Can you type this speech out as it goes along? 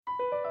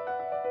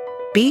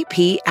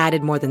BP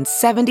added more than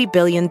 $70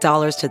 billion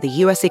to the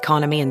U.S.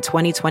 economy in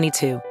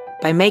 2022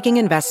 by making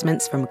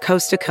investments from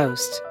coast to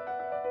coast.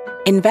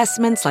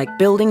 Investments like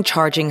building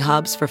charging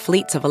hubs for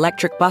fleets of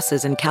electric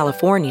buses in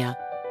California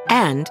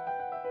and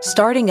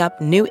starting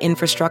up new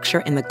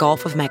infrastructure in the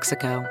Gulf of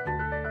Mexico.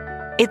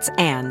 It's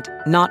and,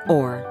 not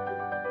or.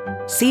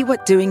 See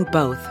what doing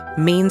both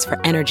means for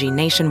energy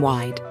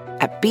nationwide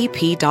at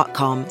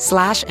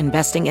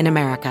bp.com/investing in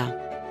America.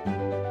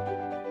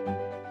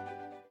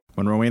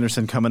 Monroe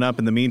Anderson coming up.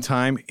 In the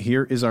meantime,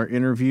 here is our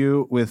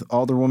interview with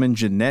Alderwoman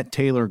Jeanette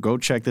Taylor. Go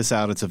check this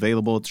out. It's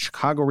available at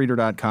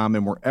chicagoreader.com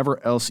and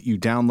wherever else you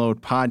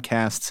download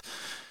podcasts.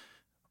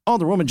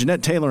 Alderwoman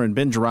Jeanette Taylor and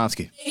Ben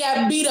Joravsky. They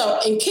got beat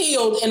up and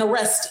killed and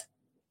arrested.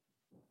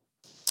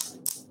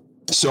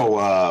 So,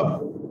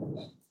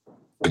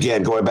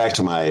 again, going back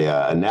to my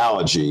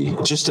analogy,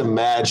 just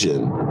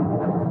imagine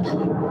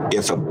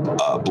if a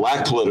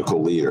black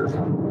political leader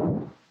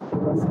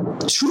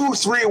 2 or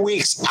 3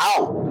 weeks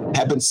out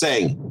had been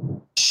saying,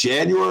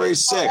 January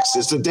 6th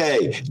is the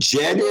day.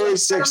 January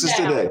 6th is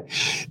the day.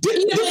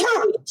 They'd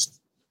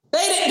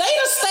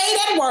have stayed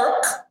at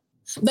work.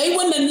 They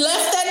wouldn't have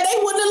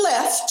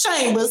left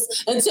chambers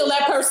until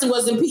that person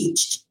was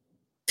impeached.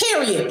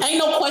 Period. Ain't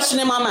no question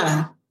in my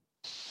mind.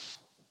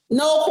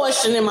 No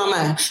question in my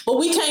mind. But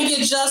we can't get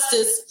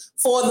justice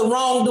for the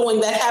wrongdoing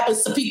that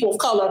happens to people of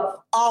color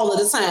all of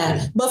the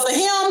time. But for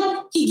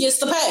him, he gets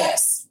the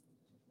pass.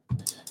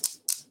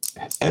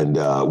 And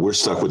we're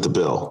stuck with the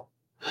bill.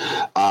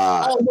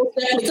 Most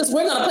definitely, because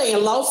we're going to pay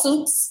in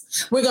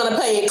lawsuits. We're going to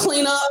pay in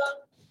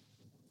cleanup.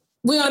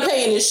 We're going to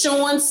pay in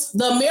insurance.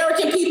 The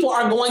American people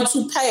are going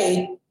to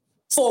pay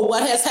for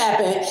what has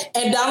happened.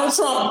 And Donald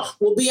Trump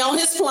will be on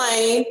his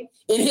plane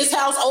in his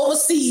house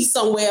overseas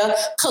somewhere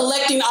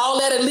collecting all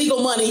that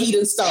illegal money he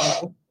done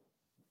stole.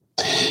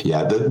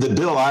 Yeah, the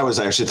bill I was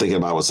actually thinking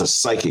about was a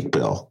psychic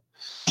bill.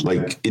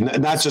 Like,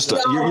 not just a...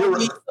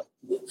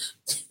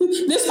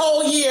 This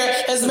whole year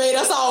has made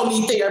us all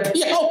need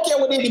therapy. I don't care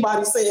what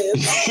anybody says.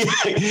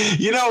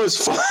 It's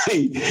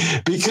funny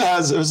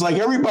because it was like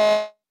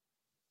everybody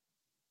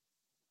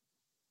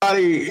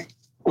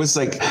was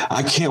like,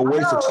 I can't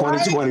wait for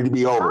 2020 to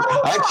be over.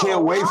 I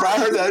can't wait for, I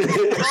heard that. I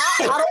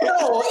don't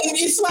know.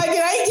 It's like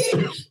it ain't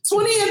getting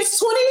 20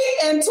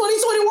 and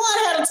 2021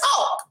 had a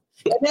talk.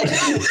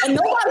 And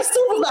nobody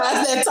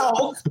supervised that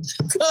talk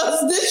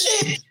because this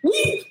shit,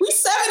 we 7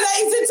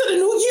 days into the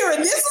new year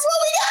and this is what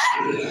we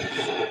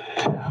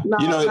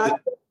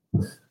got.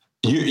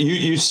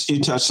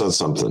 You touched on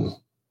something,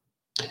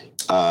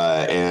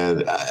 and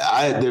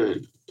there are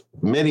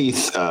many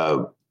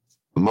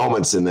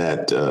moments in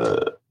that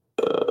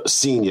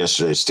scene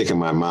yesterday stick in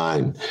my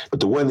mind, but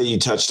the one that you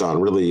touched on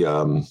really,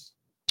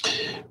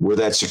 where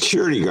that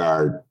security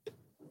guard.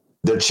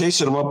 They're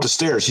chasing him up the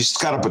stairs. He's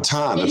got a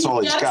baton. That's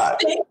all he's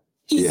got.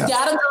 He's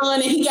got a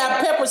gun and he got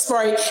pepper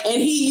spray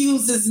and he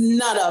uses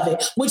none of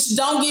it, which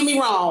don't get me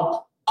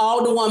wrong.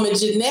 Alderwoman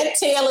Jeanette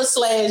Taylor /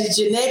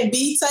 Jeanette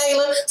B.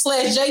 Taylor /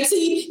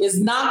 JT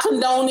is not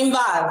condoning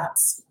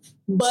violence.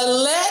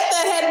 But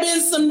that had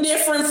been some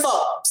different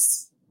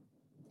folks.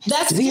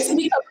 That's just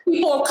because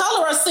people of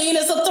color are seen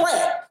as a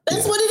threat.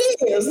 That's what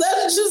it is.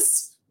 That's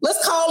just, let's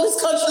call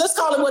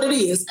it what it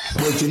is.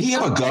 Wait, did he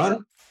have a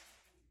gun?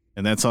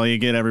 And that's all you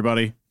get,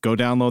 everybody. Go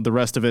download the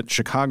rest of it,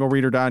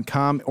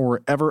 chicagoreader.com or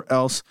wherever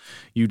else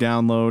you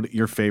download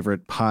your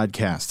favorite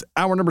podcast.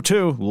 Hour number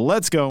 2,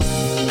 let's go.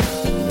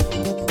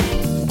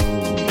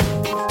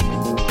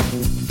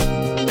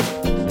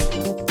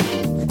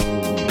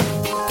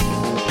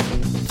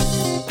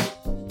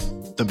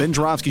 The Ben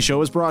Joravsky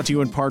Show is brought to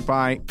you in part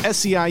by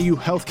SEIU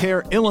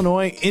Healthcare,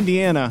 Illinois,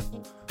 Indiana,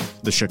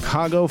 the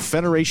Chicago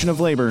Federation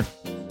of Labor,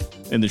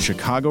 and the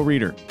Chicago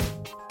Reader.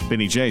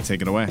 Benny J,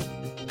 take it away.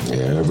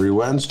 Every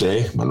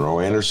Wednesday, Monroe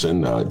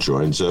Anderson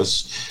joins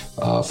us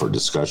for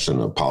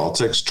discussion of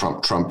politics.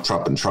 Trump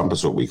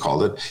is what we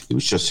called it. He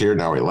was just here.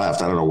 Now he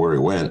left. I don't know where he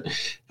went.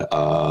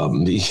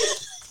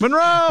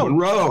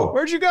 Monroe,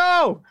 where'd you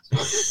go?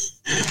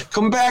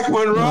 Come back,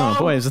 Monroe. Oh,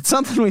 boy, is it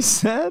something we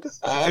said?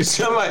 It's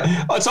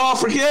all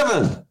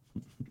forgiven.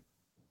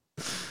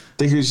 I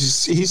think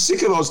he's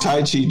sick of those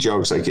Tai Chi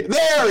jokes.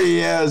 There he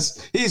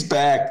is. He's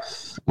back.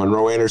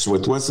 Monroe Anderson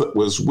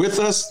was with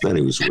us. Then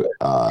he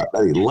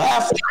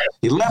left.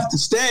 He left the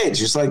stage.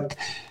 He's like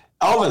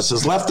Elvis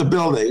has left the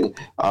building,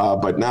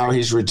 but now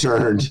he's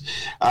returned.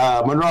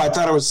 Monroe, I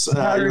thought it was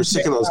you were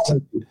sick of those.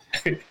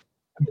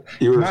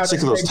 You were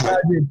sick of those.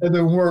 It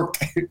doesn't work.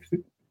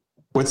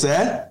 What's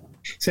that?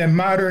 It's in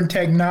modern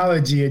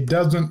technology. It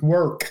doesn't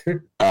work.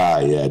 Yeah,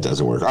 it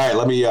doesn't work. All right,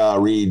 let me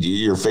read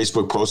your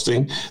Facebook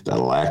posting.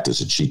 That'll act as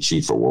a cheat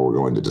sheet for what we're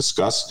going to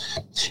discuss.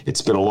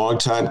 It's been a long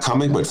time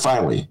coming, but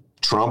finally,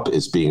 Trump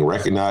is being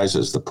recognized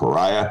as the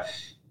pariah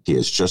he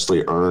has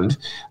justly earned.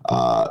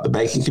 The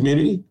banking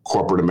community,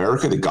 corporate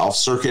America, the golf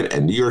circuit,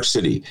 and New York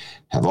City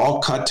have all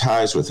cut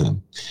ties with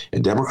him.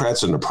 And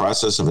Democrats are in the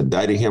process of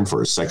indicting him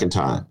for a second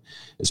time.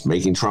 Is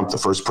making Trump the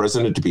first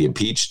president to be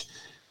impeached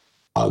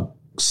a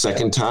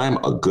second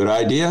time a good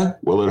idea?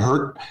 Will it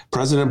hurt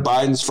President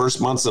Biden's first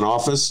months in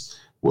office?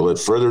 Will it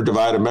further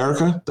divide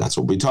America? That's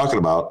what we'll be talking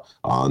about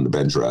on the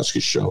Ben Joravsky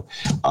Show.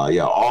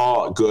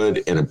 All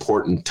good and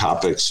important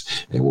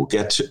topics, and we'll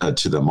get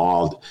to them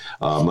all.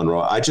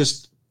 Monroe,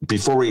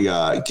 before we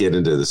get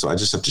into this, I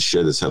just have to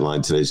share this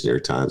headline, today's New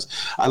York Times.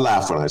 I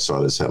laughed when I saw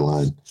this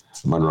headline,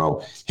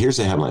 Monroe. Here's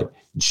the headline.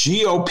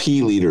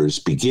 GOP leaders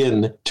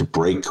begin to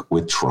break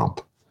with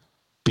Trump.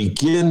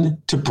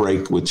 Begin to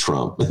break with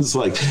Trump. It's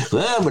like,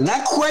 we're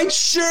not quite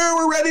sure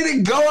we're ready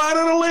to go out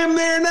on a limb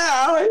there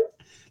now.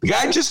 The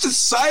guy just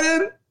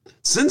decided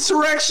it's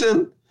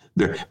insurrection.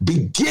 They're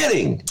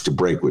beginning to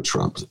break with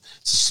Trump.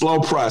 It's a slow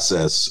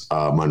process,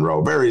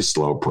 Monroe, very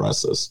slow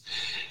process.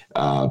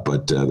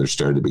 But they're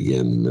starting to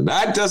begin. And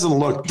that doesn't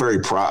look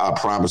very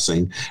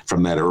promising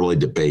from that early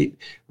debate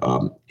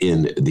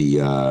in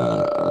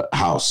the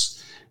House.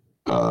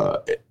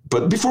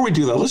 But before we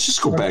do that, let's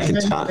just go back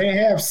in time. They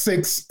have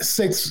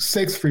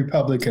six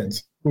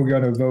Republicans who are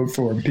going to vote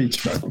for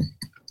impeachment.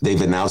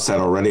 They've announced that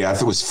already. I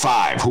thought it was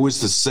 5. Who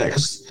is the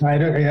 6th?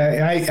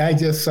 I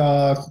just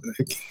saw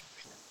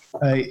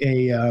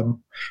a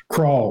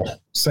crawl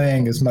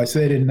saying as much.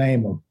 They didn't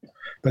name them,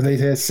 but they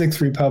had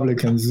 6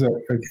 Republicans that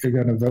are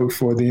going to vote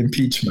for the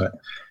impeachment.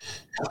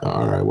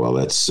 All right. Well,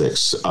 that's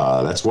 6.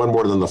 That's one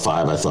more than the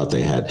 5 I thought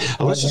they had.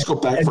 Let's just go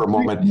back for a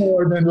moment.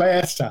 More than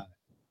last time.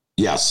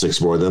 Yeah,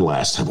 6 more than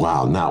last time.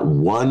 Wow, not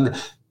one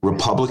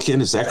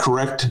Republican, is that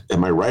correct?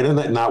 Am I right on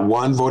that? Not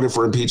one voted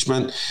for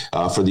impeachment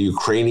for the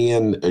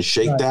Ukrainian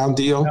shakedown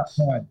deal?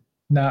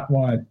 Not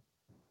one.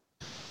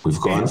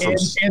 We've gone from...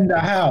 In the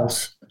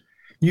House,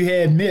 you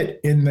had Mitt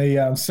in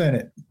the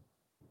Senate.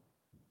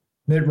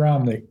 Mitt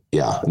Romney.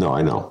 Yeah, no,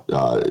 I know.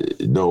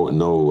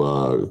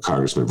 No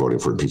congressman voting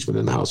for impeachment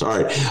in the House. All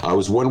right. It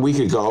was 1 week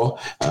ago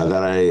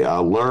that I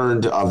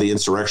learned of the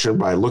insurrection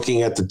by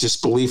looking at the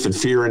disbelief and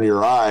fear in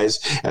your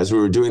eyes as we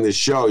were doing this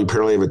show. You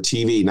apparently have a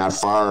TV not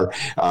far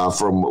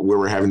from where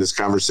we're having this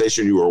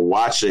conversation. You were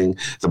watching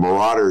the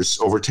marauders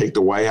overtake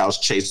the White House,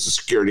 chase the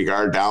security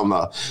guard down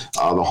the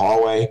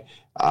hallway.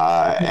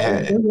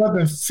 It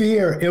wasn't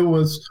fear. It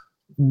was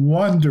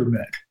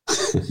wonderment.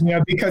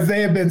 Because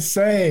they have been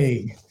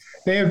saying...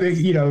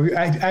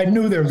 I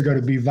knew there was going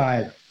to be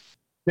violence.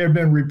 There have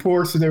been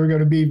reports that there were going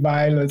to be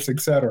violence,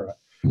 et cetera.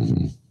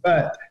 Mm-hmm.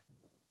 But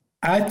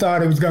I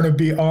thought it was going to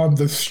be on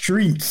the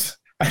streets.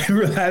 I didn't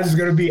realize it was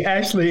going to be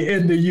actually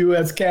in the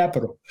U.S.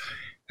 Capitol.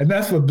 And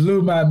that's what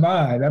blew my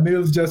mind. I mean, it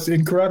was just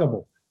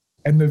incredible.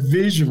 And the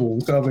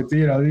visuals of it,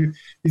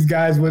 these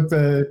guys with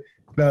the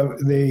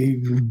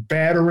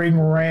battering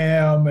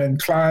ram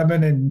and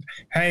climbing and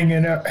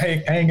hanging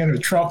a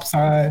Trump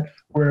sign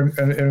where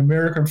an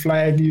American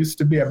flag used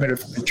to be. I mean,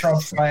 the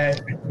Trump flag,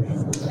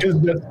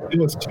 it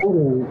was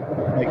total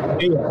like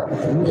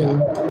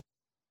chaos.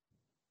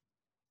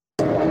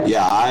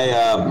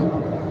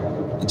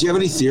 Do you have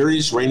any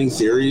theories, reigning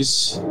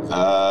theories,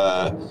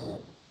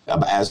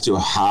 as to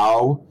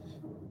how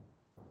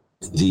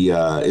the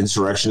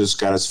insurrectionists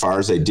got as far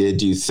as they did?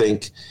 Do you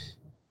think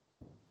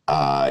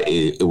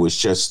it was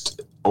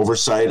just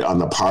oversight on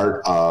the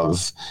part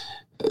of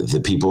the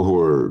people who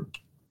were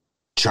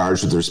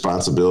charged with the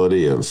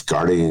responsibility of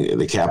guarding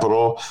the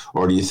Capitol,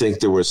 or do you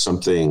think there was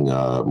something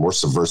more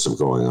subversive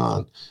going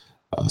on,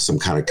 some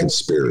kind of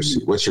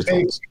conspiracy? What's your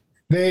thoughts?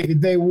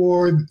 They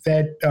wore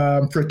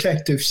that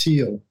protective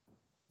shield,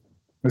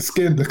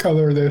 the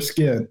color of their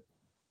skin.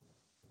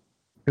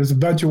 It was a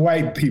bunch of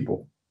white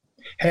people.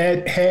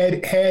 Had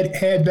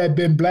that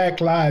been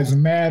Black Lives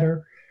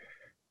Matter,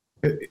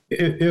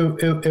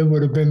 it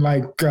would have been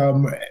like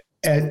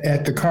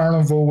at the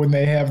carnival when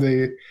they have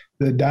the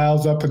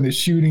dials up in the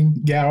shooting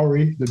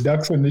gallery, the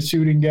ducks in the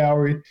shooting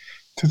gallery,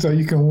 so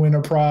you can win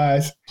a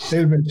prize.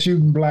 They've been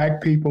shooting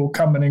black people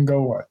coming and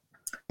going.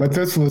 But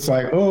this was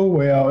like, oh,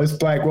 well, it's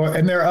black. Well,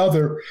 and there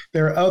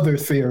are other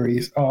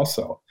theories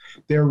also.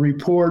 There are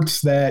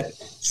reports that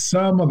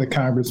some of the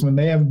congressmen,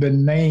 they haven't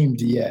been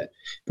named yet,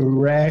 but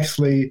were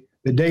actually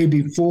the day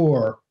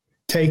before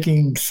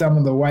taking some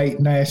of the white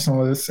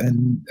nationalists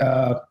and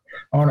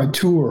on a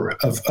tour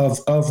of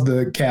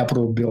the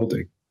Capitol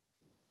building.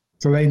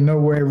 So they know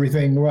where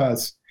everything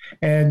was.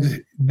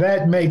 And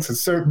that makes a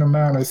certain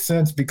amount of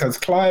sense because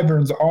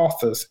Clyburn's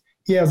office,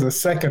 he has a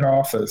second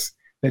office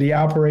that he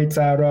operates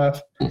out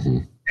of. Mm-hmm.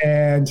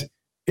 And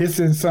it's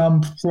in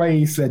some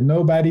place that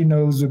nobody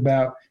knows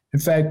about. In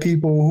fact,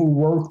 people who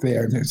work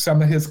there, and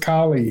some of his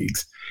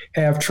colleagues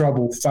have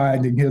trouble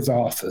finding his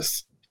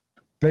office.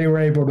 They were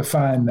able to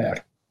find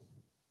that.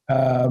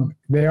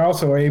 They're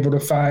also able to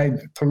find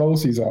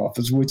Pelosi's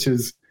office, which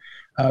is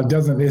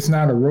it's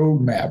not a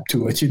roadmap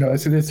to it.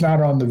 It's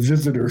not on the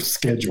visitor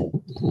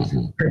schedule.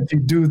 Mm-hmm. You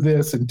do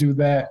this and do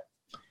that.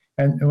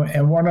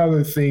 And one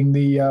other thing,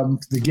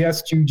 the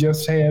guest you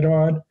just had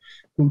on,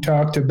 who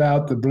talked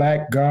about the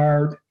black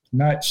guard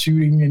not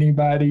shooting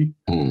anybody.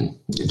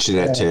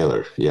 Jeanette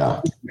Taylor,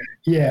 yeah.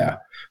 Yeah,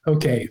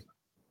 okay.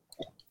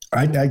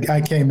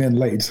 I came in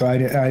late, so I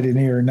didn't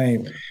hear her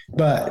name.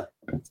 But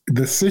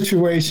the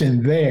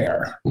situation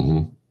there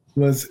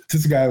was,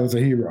 this guy was a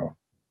hero.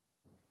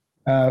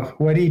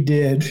 What he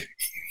did,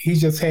 he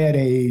just had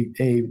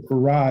a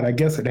rod. I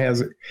guess it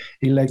has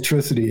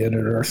electricity in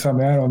it or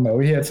something. I don't know.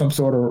 He had some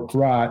sort of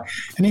rod,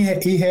 and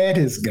he had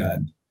his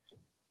gun.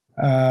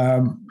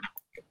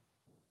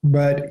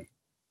 But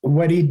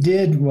what he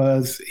did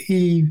was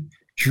he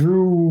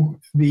drew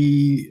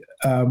the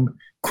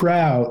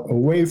crowd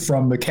away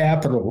from the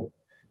Capitol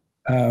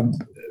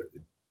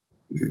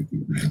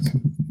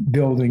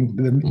building,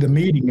 the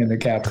meeting in the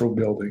Capitol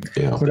building,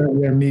 whatever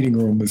their meeting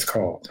room was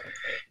called.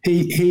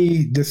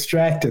 He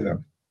distracted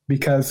them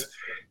because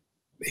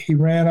he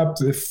ran up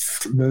the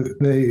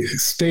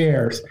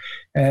stairs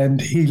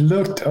and he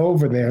looked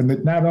over there,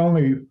 and not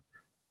only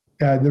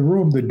the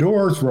room, the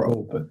doors were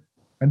open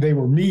and they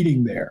were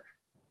meeting there,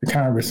 the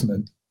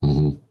congressmen.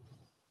 Mm-hmm.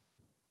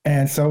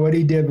 And so what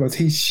he did was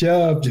he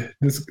shoved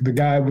the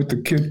guy with the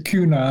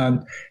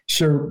QAnon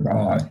shirt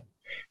on.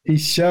 He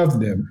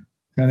shoved him,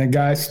 and the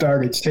guy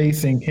started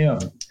chasing him,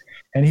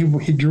 and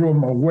he drew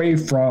him away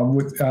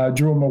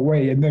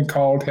and then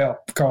called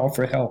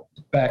for help,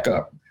 back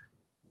up.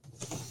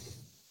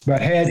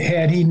 But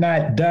had he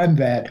not done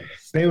that,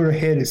 they would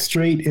have headed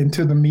straight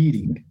into the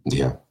meeting.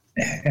 Yeah.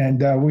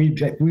 And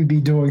we'd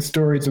be doing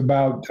stories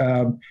about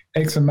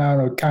X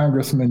amount of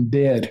congressmen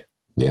dead.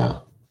 Yeah.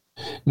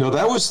 No,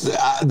 that was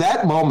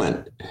that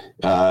moment.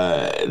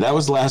 That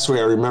was the last way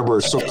I remember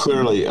so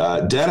clearly.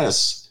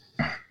 Dennis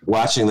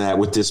watching that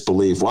with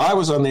disbelief while I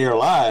was on the air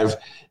live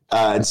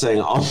and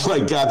saying, "Oh my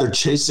God, they're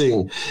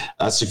chasing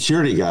a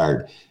security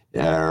guard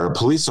or a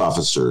police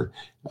officer."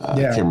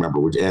 I can't remember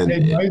which. And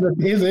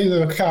he's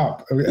a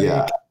cop.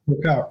 Yeah, a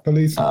cop,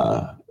 police.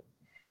 I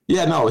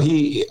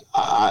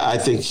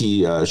think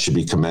he should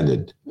be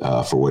commended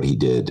for what he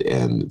did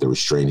and the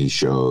restraint he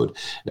showed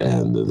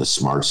and the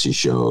smarts he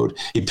showed.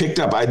 He picked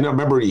up, I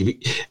remember he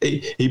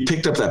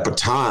picked up that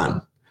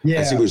baton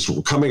as he was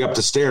coming up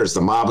the stairs. The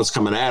mob was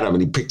coming at him,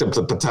 and he picked up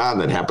the baton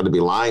that happened to be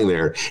lying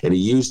there, and he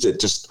used it,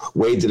 just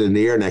waved it in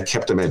the air, and that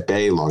kept him at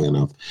bay long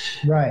enough.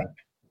 Right.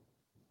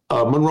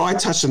 Monroe, I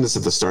touched on this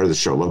at the start of the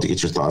show. I'd love to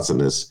get your thoughts on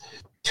this.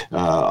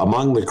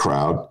 Among the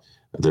crowd,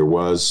 there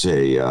was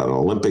an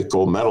Olympic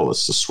gold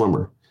medalist, a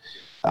swimmer.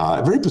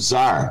 Very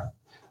bizarre.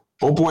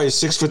 Old boy is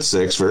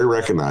 6'6", very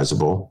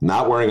recognizable,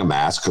 not wearing a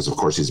mask because, of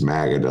course, he's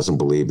MAGA, doesn't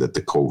believe that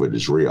the COVID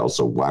is real,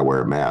 so why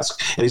wear a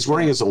mask? And he's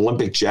wearing his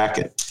Olympic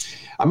jacket.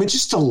 I mean,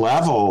 just a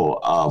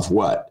level of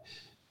what?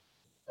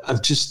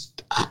 Of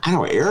just, I don't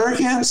know,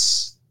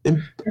 arrogance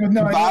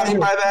embodied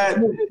by that?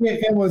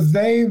 It was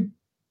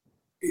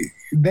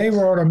they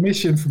were on a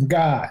mission from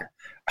God.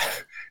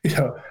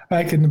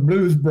 Like in the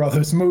Blues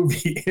Brothers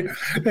movie,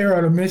 they were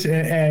on a mission,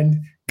 and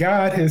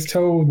God has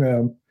told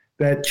them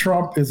that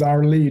Trump is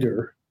our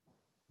leader,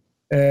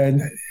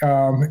 and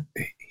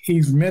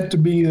he's meant to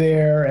be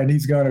there, and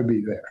he's going to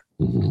be there.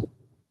 Mm-hmm.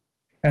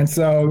 And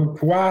so,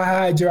 why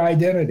hide your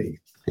identity?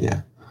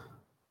 Yeah.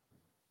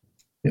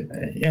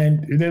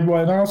 And then,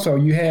 also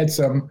you had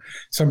some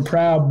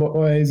Proud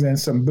Boys and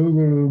some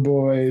Boogaloo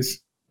Boys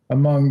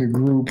among the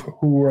group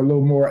who were a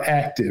little more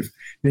active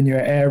than your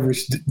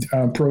average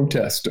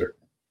protester.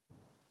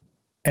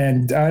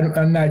 And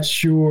I'm not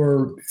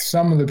sure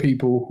some of the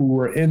people who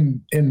were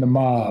in the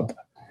mob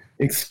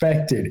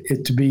expected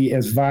it to be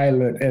as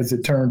violent as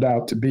it turned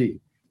out to be.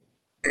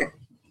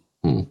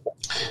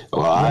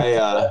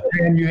 Well,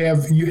 and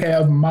you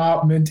have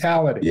mob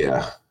mentality.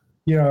 Yeah.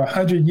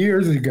 100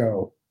 years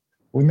ago,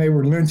 when they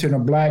were lynching a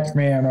black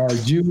man or a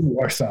Jew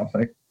or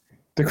something,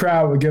 the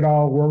crowd would get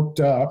all worked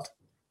up,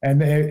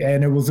 and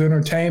it was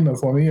entertainment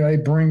for them. They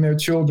bring their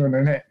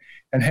children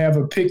and have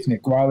a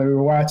picnic while they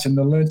were watching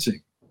the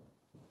lynching.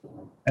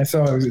 And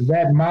so it was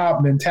that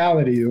mob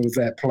mentality was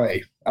at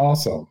play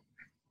also.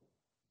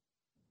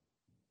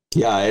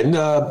 Yeah, and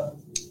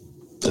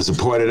as I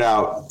pointed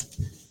out,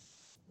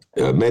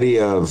 many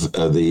of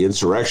the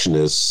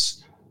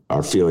insurrectionists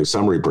are feeling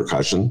some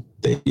repercussion.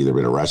 They've either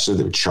been arrested,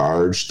 they've been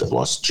charged, they've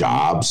lost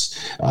jobs,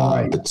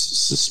 been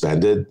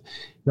suspended.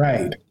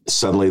 Right.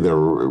 Suddenly they're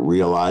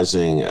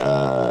realizing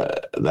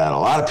that a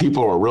lot of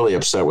people are really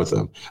upset with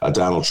them.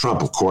 Donald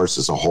Trump, of course,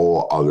 is a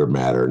whole other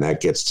matter, and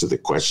that gets to the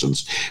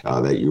questions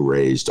that you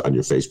raised on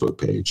your Facebook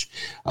page.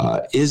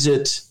 Is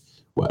it,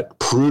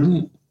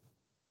 prudent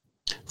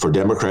for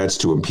Democrats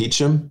to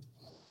impeach him?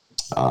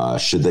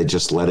 Should they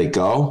just let it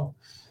go?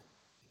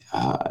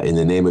 In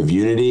the name of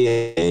unity,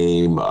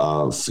 aim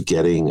of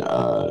getting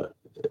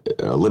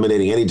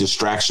eliminating any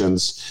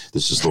distractions.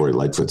 This is Lori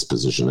Lightfoot's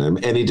position.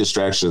 And any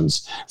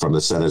distractions from the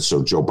Senate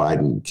so Joe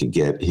Biden can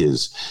get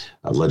his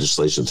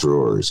legislation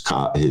through or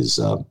his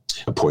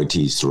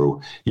appointees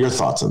through. Your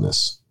thoughts on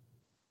this?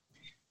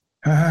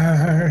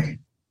 I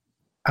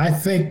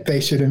think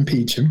they should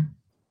impeach him.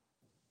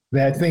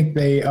 I think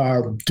they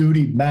are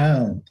duty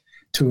bound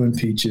to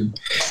impeach him.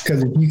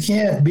 Because if you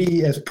can't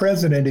be, as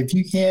president, if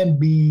you can't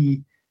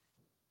be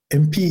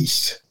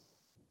impeached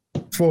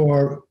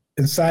for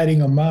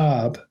inciting a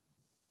mob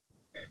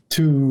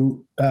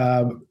to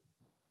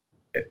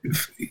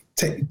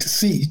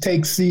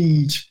take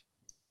siege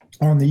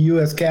on the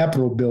U.S.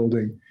 Capitol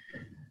building,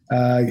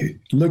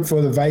 look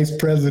for the vice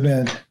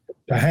president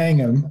to hang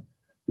him,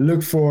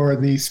 look for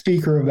the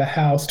Speaker of the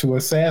House to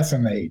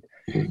assassinate,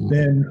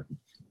 then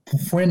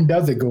when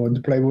does it go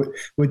into play?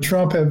 Would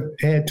Trump have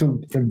had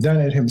to have done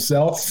it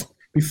himself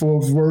before it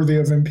was worthy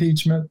of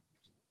impeachment?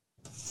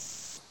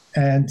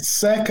 And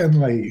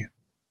secondly,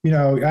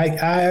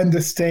 I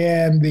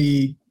understand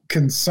the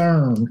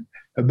concern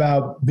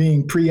about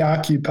being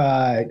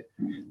preoccupied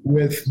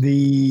with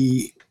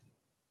the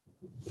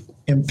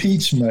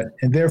impeachment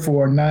and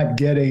therefore not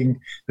getting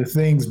the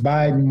things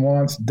Biden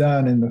wants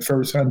done in the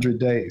first 100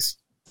 days.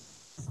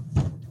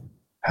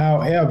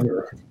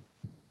 However,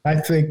 I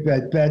think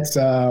that's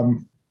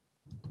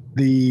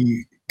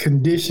the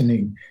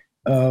conditioning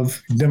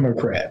of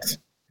Democrats,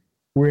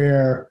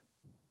 where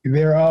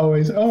they're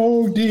always,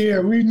 oh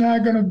dear, we're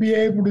not going to be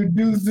able to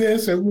do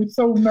this, and we're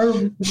so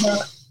nervous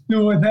about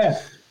doing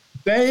that.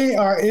 They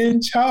are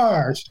in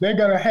charge. They're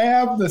going to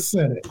have the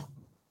Senate.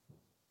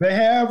 They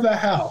have the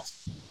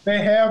House. They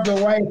have the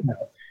White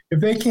House.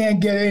 If they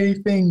can't get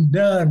anything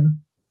done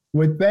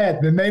with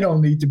that, then they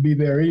don't need to be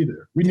there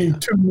either. We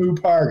need two new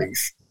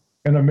parties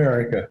in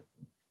America.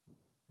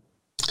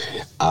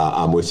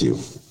 I'm with you.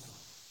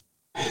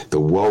 The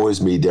woe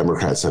is me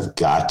Democrats have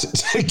got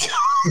to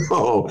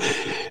go.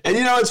 And,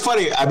 it's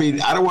funny. I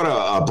mean, I don't want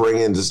to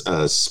bring in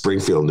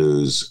Springfield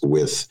news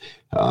with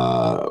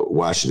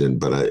Washington,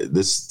 but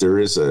there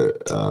is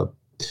a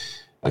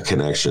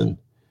connection.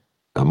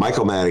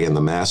 Michael Madigan,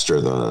 the master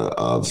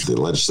of the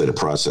legislative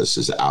process,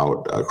 is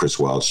out. Chris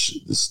Welch,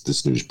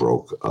 this news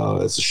broke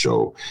as the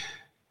show,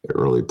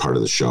 early part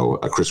of the show.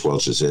 Chris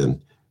Welch is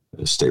in,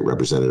 a state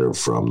representative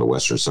from the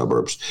western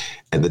suburbs.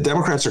 And the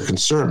Democrats are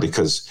concerned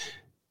because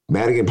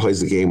Madigan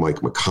plays the game like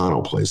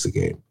McConnell plays the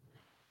game.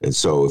 And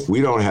so if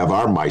we don't have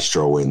our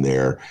maestro in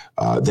there,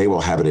 they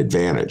will have an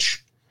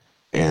advantage.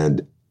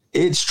 And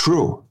it's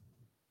true.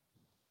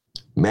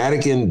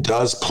 Madigan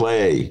does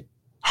play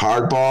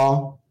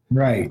hardball.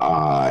 Right.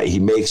 He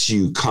makes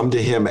you come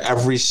to him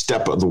every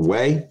step of the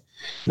way.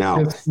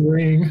 Now, kiss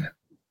ring.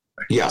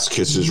 Yes,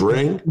 kiss his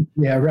ring.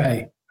 Yeah,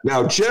 right.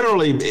 Now,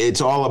 generally,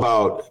 it's all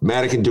about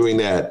Madigan doing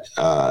that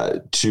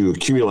to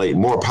accumulate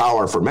more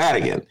power for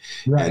Madigan,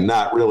 right, and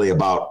not really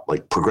about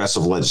like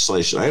progressive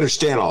legislation. I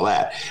understand all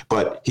that,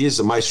 but he is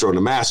the maestro and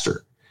the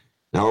master.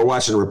 Now we're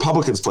watching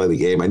Republicans play the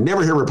game. I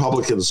never hear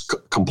Republicans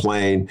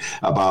complain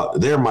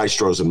about their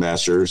maestros and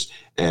masters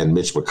and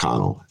Mitch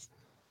McConnell.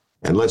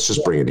 And let's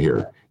just bring it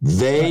here.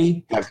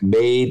 They're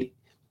going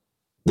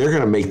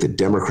to make the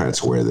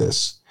Democrats wear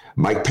this.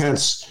 Mike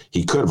Pence,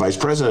 vice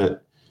president,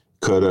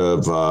 could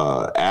have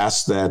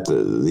asked that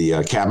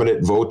the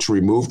cabinet vote to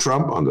remove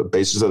Trump on the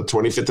basis of the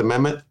 25th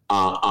Amendment.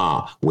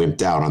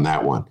 Wimped out on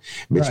that one.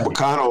 Mitch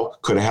McConnell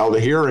could have held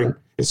a hearing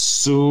as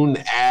soon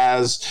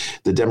as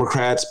the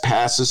Democrats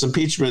pass this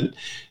impeachment.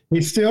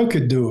 He still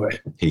could do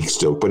it.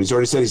 But he's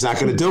already said he's not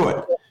going to do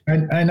it.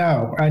 I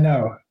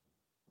know.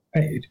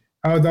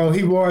 Although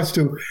he wants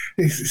to.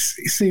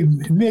 See,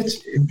 Mitch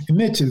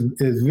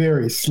is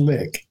very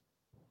slick.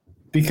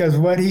 Because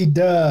what he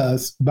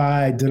does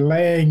by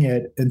delaying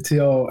it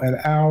until an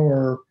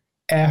hour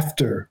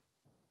after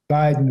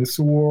Biden is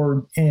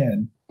sworn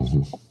in,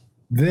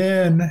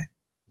 then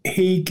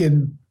he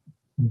can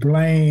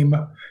blame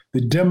the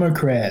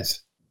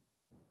Democrats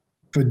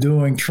for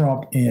doing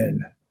Trump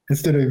in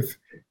instead of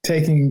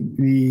taking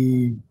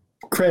the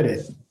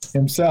credit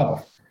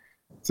himself.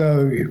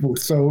 So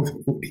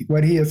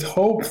what he is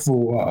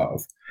hopeful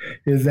of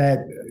is that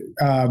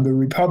the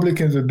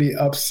Republicans will be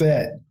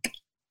upset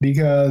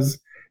because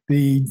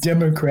the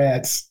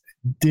Democrats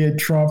did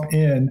Trump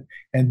in,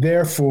 and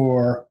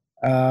therefore,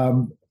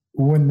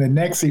 when the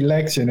next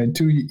election in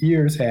 2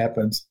 years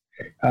happens,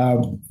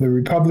 the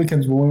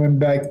Republicans will win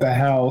back the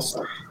House,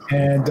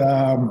 and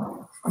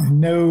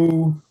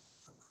no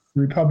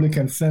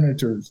Republican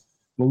senators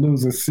will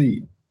lose a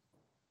seat.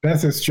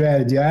 That's a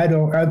strategy. I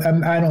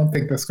don't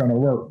think that's going to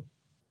work.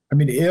 I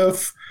mean,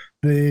 if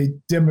the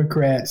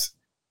Democrats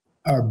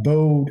are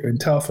bold and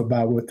tough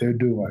about what they're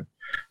doing.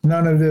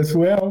 None of this,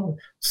 well,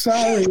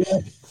 sorry,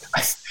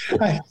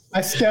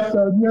 I stepped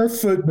on your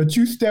foot, but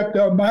you stepped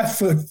on my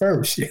foot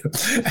first.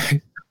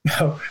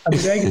 No, I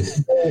mean,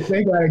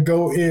 they got to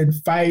go in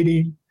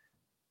fighting,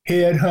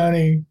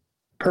 headhunting,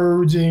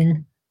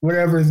 purging,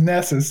 whatever is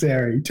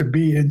necessary to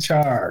be in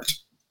charge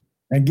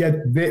and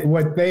get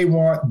what they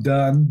want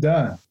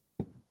done.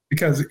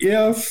 Because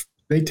if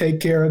they take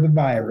care of the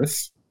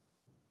virus,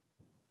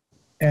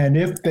 and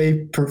if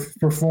they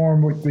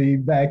perform with the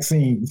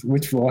vaccines,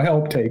 which will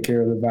help take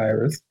care of the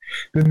virus,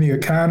 then the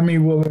economy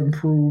will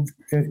improve.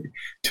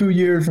 2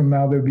 years from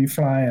now, they'll be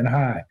flying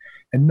high,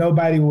 and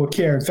nobody will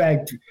care. In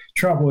fact,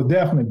 Trump will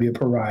definitely be a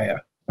pariah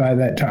by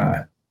that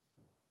time.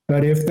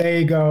 But if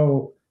they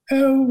go,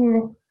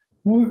 oh,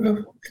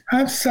 well,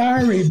 I'm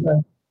sorry,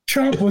 but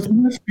Trump was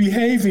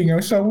misbehaving,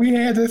 or so we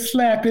had to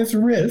slap his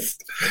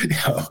wrist,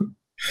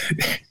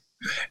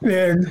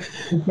 then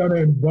it's going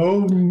to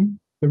embolden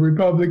the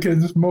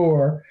Republicans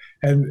more,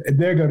 and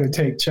they're going to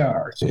take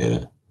charge.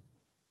 Yeah.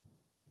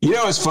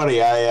 It's funny.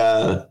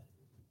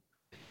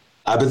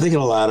 I've been thinking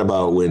a lot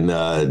about when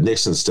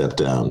Nixon stepped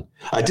down.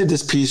 I did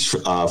this piece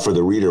for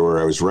the Reader where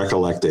I was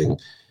recollecting.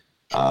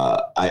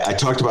 I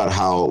talked about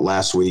how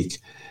last week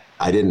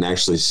I didn't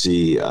actually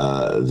see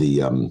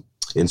the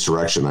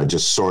insurrection. I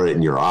just saw it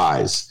in your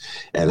eyes,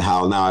 and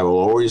how now I will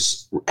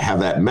always have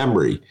that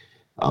memory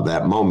of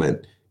that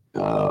moment.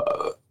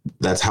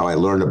 That's how I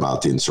learned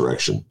about the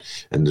insurrection.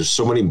 And there's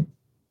so many.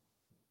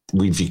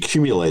 We've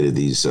accumulated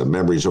these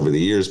memories over the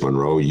years,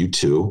 Monroe, you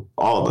too,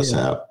 all of us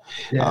have,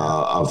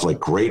 of like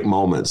great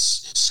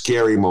moments,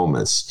 scary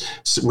moments,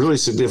 really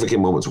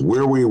significant moments,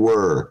 where we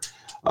were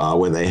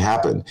when they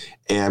happened.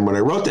 And when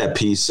I wrote that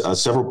piece,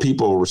 several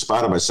people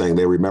responded by saying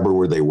they remember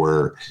where they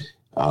were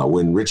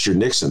when Richard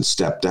Nixon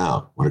stepped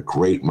down. What a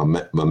great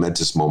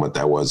momentous moment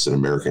that was in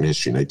American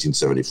history,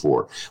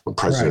 1974, when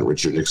President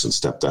Richard Nixon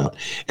stepped down.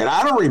 And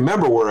I don't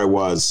remember where I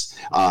was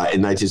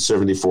in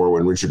 1974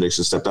 when Richard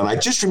Nixon stepped down. I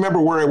just remember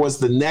where I was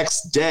the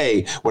next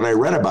day when I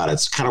read about it.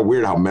 It's kind of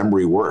weird how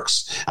memory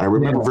works. And I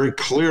remember very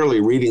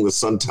clearly reading the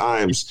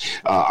Sun-Times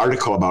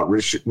article about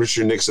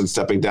Richard Nixon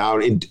stepping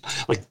down in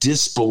like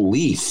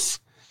disbelief,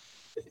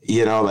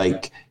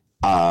 that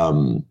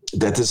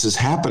this is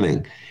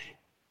happening.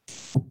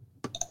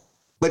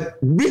 But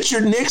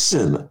Richard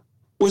Nixon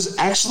was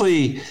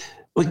actually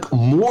like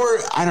more,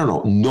 I don't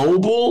know,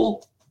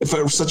 noble, if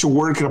such a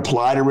word can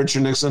apply to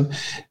Richard Nixon,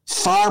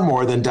 far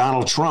more than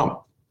Donald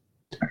Trump,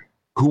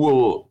 who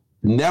will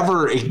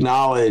never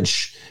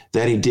acknowledge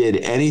that he did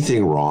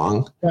anything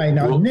wrong. Right.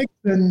 Now,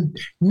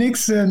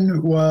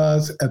 Nixon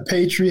was a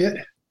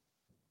patriot,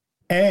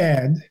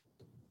 and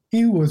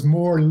he was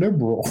more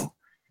liberal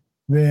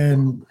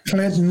than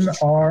Clinton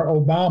or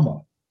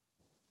Obama.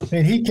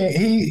 And he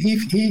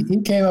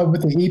came up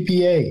with the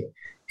EPA.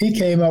 He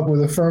came up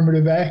with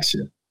affirmative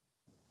action.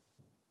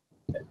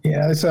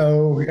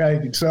 So I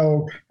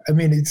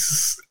mean,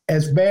 it's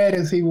as bad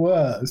as he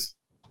was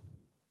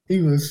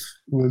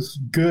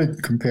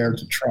good compared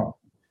to Trump.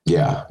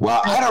 Yeah.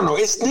 Well, I don't know.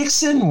 Is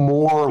Nixon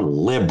more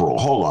liberal?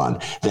 Hold on,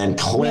 than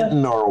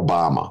Clinton or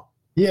Obama?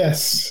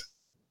 Yes.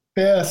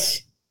 He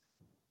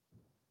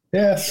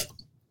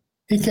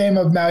came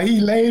up. Now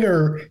he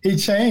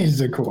changed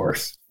the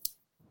course.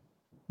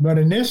 But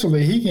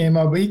initially, he came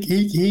up. The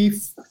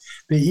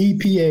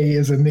EPA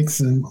is a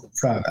Nixon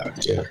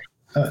product. Yeah.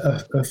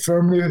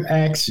 Affirmative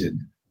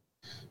action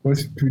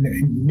was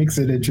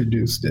Nixon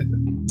introduced it.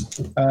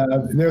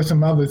 There are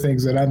some other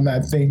things that I'm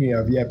not thinking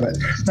of yet, but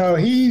no,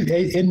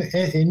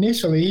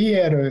 initially he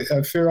had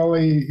a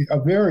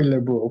very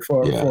liberal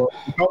for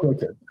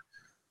Republican.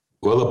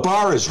 Well, the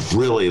bar is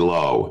really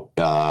low,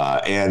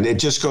 and it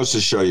just goes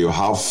to show you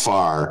how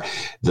far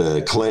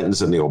the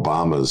Clintons and the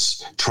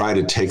Obamas try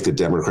to take the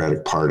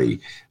Democratic Party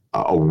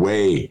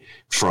away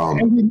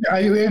from.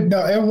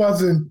 It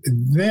wasn't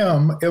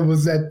them. It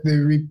was that the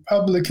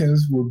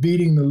Republicans were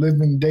beating the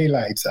living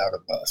daylights out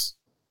of us.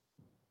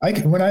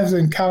 When I was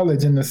in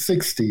college in the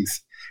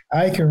 60s,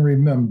 I can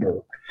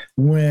remember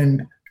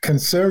when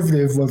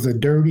conservative was a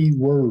dirty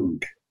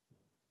word.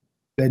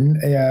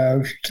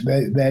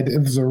 That it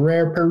was a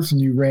rare person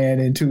you ran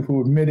into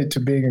who admitted to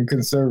being a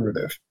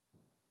conservative.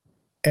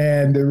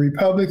 And the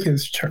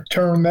Republicans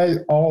turned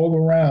that all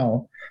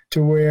around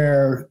to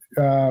where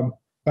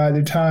by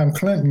the time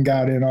Clinton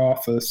got in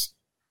office,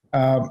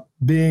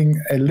 being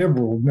a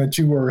liberal meant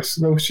you were a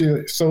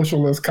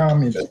socialist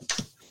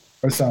communist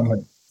or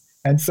something.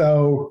 And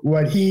so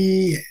what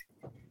he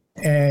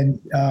and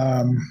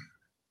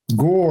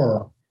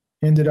Gore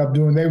ended up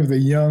doing, they were the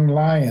young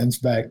lions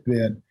back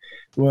then,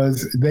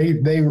 was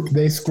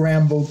they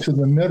scrambled to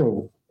the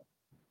middle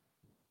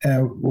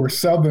and were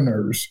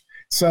Southern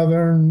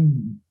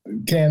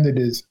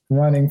candidates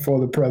running for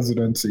the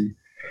presidency.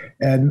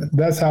 And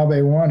that's how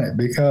they won it,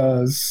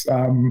 because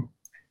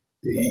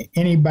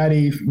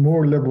anybody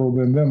more liberal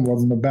than them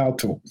wasn't about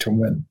to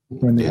win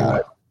when they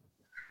won.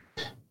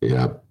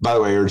 Yeah. By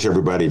the way, I urge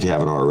everybody, if you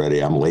haven't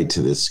already, I'm late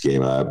to this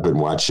game. I've been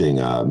watching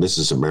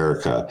Mrs.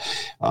 America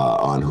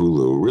on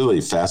Hulu.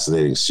 Really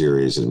fascinating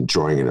series and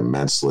enjoying it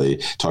immensely.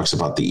 Talks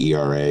about the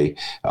ERA,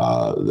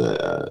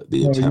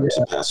 the attempt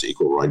to pass the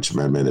Equal Rights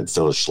Amendment, and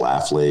Phyllis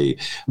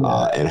Schlafly,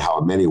 and how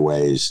in many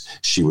ways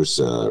she was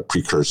a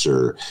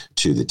precursor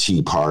to the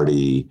Tea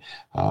Party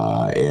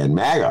and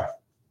MAGA.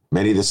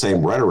 Many of the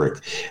same rhetoric.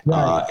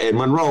 Right. And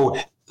Monroe,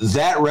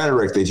 that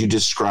rhetoric that you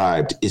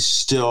described is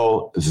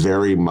still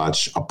very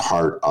much a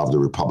part of the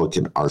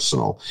Republican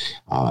arsenal.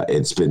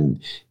 It's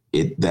been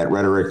that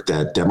rhetoric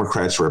that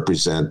Democrats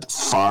represent,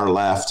 far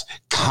left,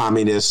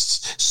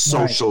 communists,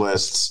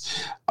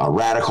 socialists,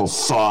 radical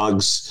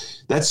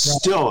thugs. That's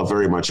still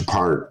very much a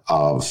part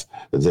of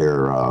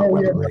their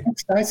rhetoric.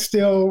 I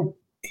still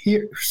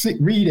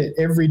read it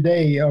every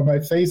day on my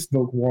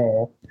Facebook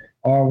wall,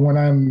 or when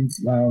I'm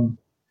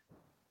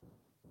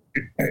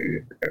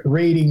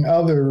rating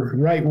other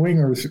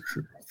right-wingers'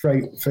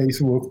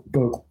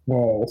 Facebook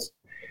walls.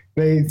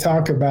 They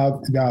talk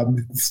about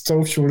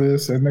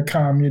socialists and the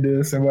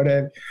communists and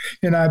whatever.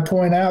 And I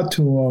point out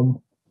to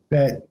them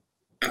that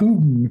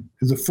Putin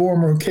is a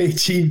former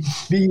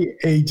KGB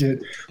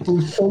agent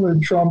who's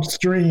pulling Trump's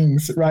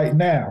strings right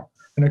now.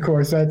 And of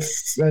course,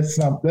 that's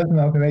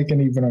nothing they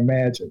can even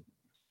imagine.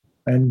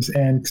 And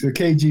the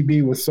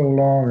KGB was so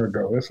long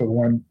ago. That's what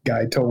one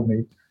guy told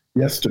me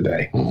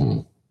yesterday.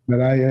 Mm-hmm.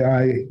 That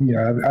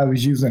I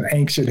was using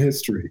ancient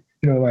history.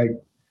 Like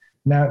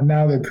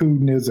now that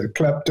Putin is a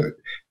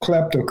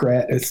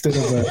kleptocrat instead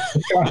of a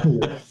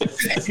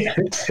communist.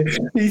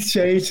 He's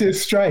changed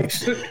his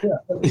stripes.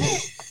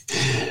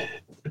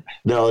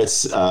 No,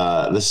 it's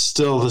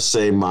still the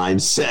same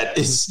mindset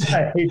is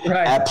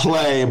at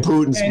play in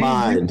Putin's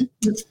mind.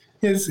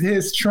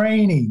 His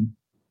training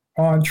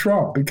on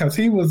Trump, because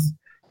he was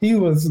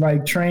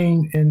like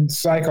trained in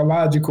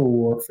psychological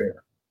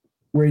warfare,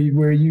 where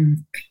you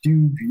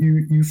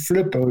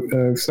flip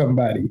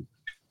somebody.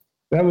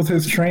 That was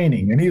his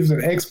training, and he was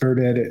an expert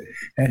at it.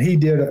 And he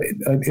did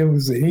it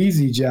was an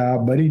easy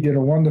job, but he did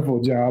a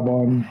wonderful job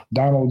on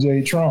Donald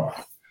J. Trump.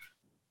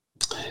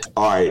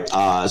 All right,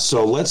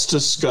 so let's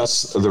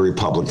discuss the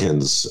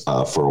Republicans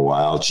for a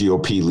while.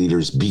 GOP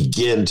leaders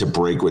begin to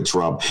break with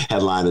Trump.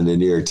 Headline in the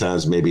New York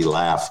Times made me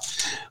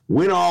laugh.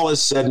 When all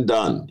is said and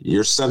done,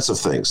 your sense of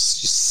things,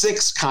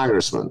 6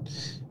 congressmen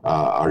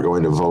are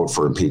going to vote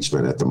for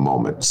impeachment at the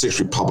moment,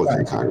 6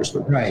 Republican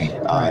congressmen. Right.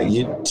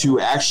 To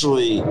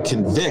actually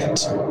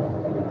convict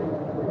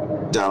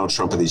Donald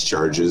Trump of these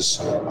charges,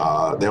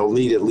 they'll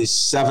need at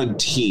least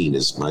 17,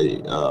 is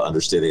my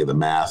understanding of the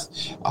math.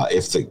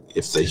 If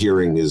the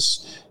hearing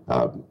is,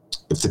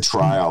 if the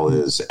trial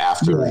is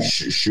after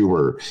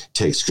Schumer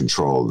takes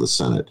control of the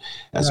Senate,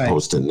 as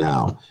opposed to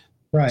now.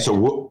 Right.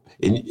 So,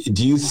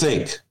 do you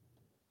think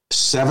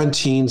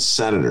 17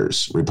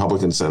 senators,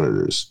 Republican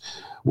senators,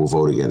 will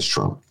vote against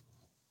Trump?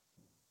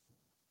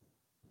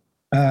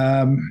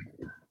 God,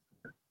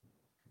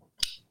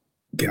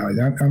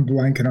 I'm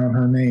blanking on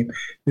her name.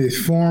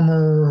 This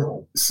former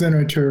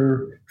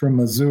senator from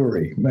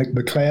Missouri,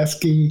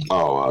 McCaskill.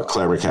 Oh,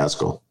 Claire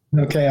McCaskill.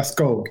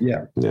 McCaskill,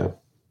 yeah. Yeah.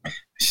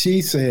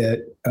 She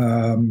said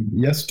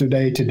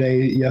yesterday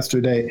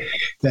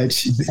that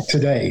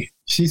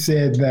she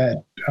said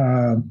that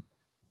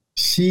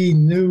she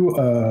knew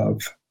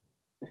of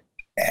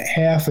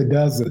half a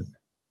dozen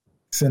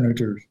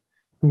senators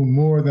who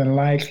more than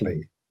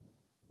likely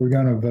were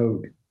going to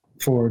vote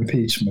for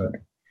impeachment,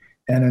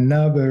 and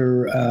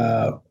another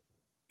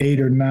 8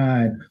 or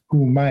 9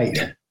 who might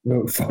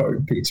vote for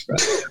impeachment.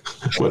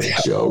 What a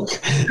joke.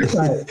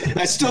 Right.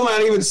 That's still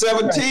not even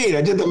 17. Right.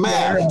 I did the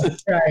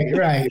math.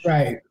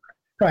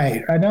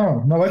 Right. I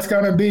know. No, it's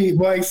going to be,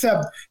 well,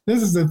 except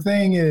this is the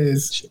thing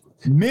is,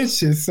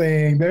 Mitch is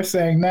saying, they're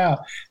saying now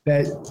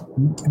that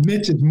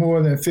Mitch is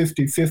more than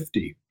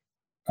 50-50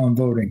 on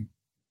voting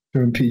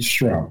to impeach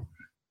Trump.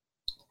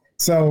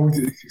 So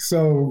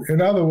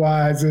in other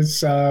words,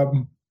 it's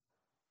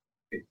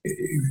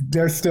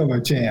there's still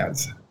a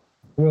chance.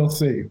 We'll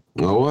see.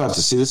 Well, we'll have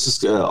to see. This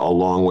is a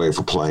long way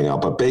for playing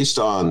out, but based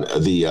on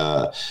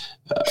the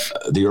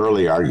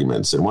early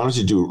arguments, and why don't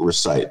you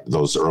recite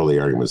those early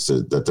arguments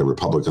that the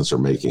Republicans are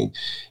making?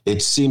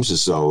 It seems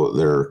as though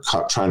they're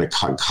trying to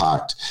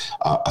concoct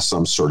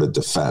some sort of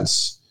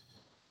defense.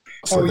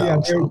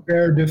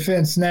 Their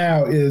defense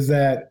now is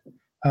that,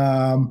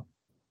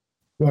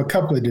 a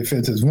couple of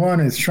defenses. One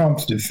is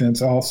Trump's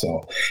defense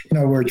also,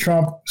 where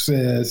Trump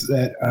says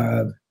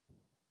that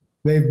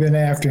they've been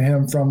after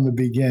him from the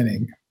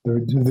beginning.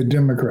 The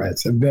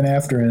Democrats have been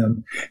after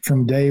him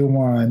from day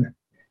one,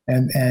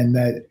 and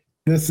that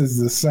this is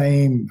the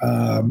same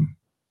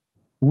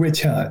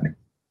witch hunt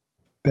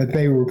that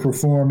they were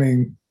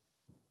performing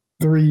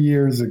 3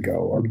 years ago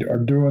or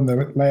during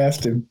the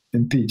last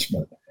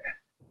impeachment.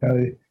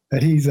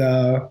 That he's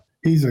a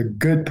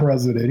good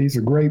president. He's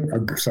a great,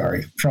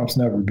 Trump's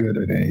never good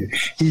at anything.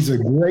 He's a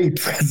great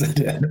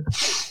president.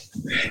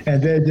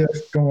 And they're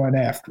just going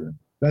after him.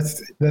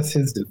 That's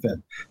his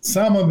defense.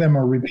 Some of them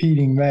are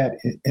repeating that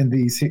in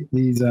these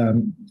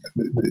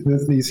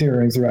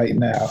hearings right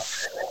now.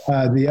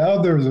 The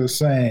others are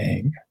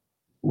saying,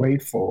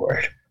 wait for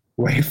it.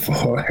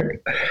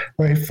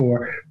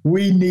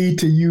 We need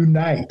to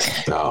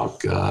unite. Oh,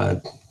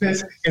 God.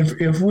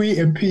 If we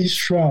impeach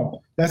Trump,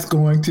 that's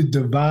going to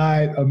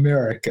divide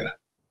America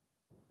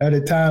at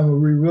a time where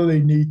we really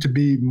need to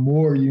be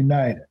more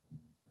united.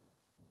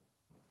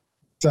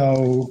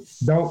 So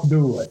don't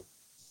do it.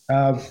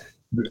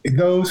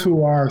 Those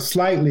who are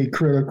slightly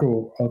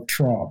critical of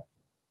Trump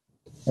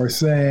are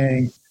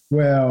saying,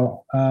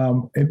 well,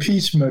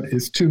 impeachment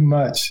is too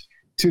much,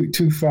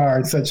 too far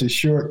in such a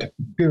short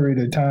period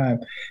of time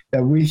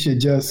that we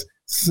should just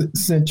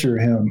censure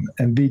him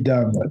and be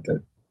done with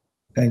it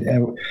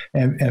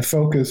and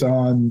focus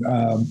on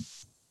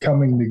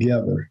coming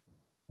together,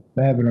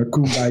 having a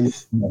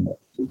kumbaya moment.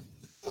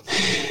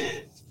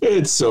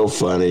 It's so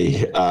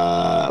funny.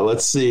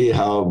 Let's see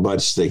how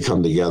much they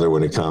come together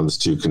when it comes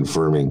to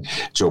confirming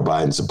Joe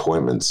Biden's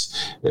appointees.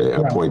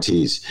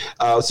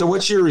 So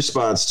what's your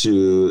response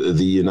to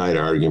the Unite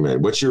argument?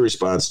 What's your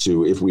response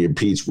to if we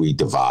impeach, we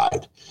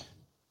divide?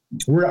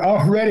 We're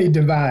already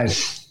divided.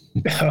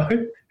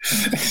 I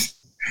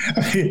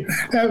mean,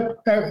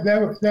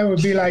 that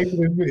would be like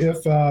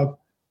if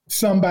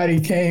somebody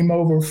came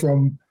over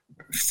from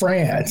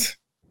France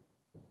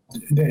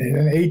in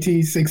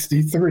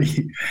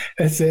 1863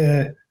 that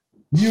said,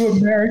 "You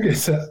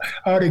Americans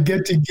ought to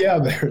get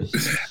together."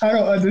 I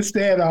don't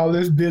understand all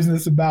this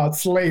business about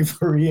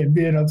slavery and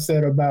being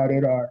upset about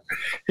it or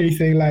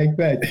anything like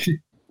that.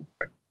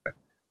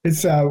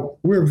 It's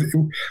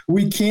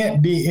we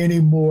can't be any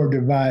more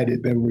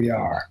divided than we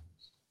are,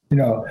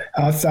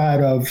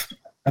 outside of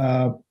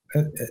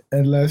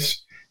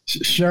unless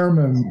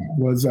Sherman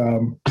was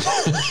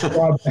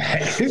brought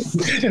back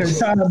in a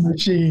time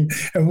machine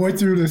and went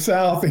through the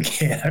South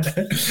again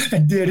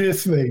and did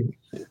his thing.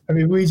 I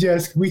mean, we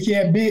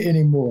can't be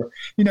anymore.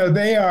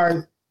 They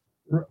are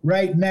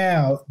right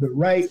now, the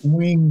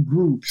right-wing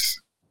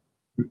groups,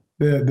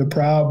 the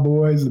Proud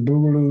Boys, the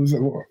Boogaloos, the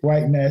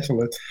white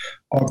nationalists,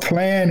 are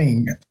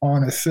planning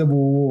on a civil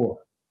war.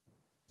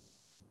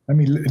 I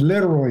mean,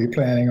 literally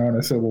planning on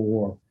a civil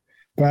war.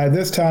 By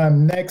this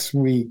time next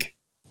week,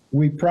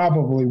 we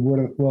probably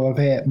will have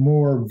had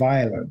more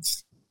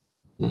violence.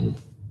 Mm-hmm.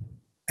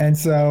 And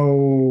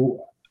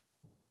so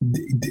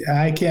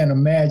I can't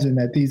imagine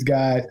that these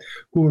guys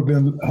who have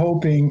been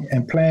hoping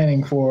and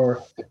planning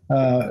for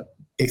a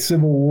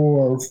civil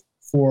war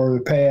for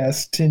the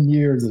past 10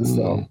 years or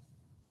so,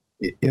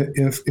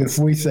 if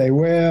we say,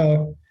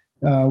 well,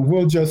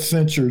 we'll just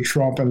censure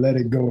Trump and let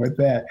it go at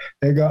that,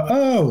 they go,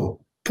 oh,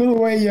 put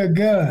away your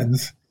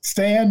guns,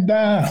 stand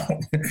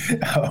down.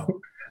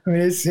 I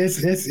mean, it's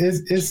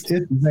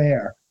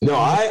there. No,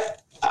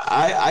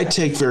 I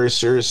take very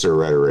serious their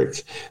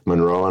rhetoric,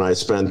 Monroe, and I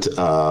spent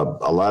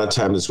a lot of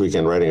time this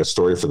weekend writing a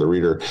story for the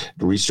Reader,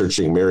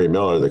 researching Mary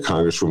Miller, the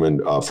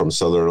congresswoman from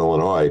Southern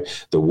Illinois,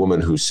 the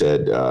woman who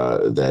said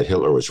that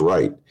Hitler was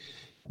right.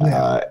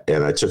 Yeah.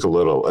 And I took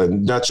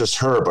and not just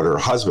her, but her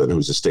husband,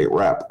 who's a state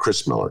rep,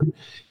 Chris Miller,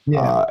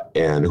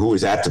 and who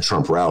was at the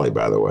Trump rally,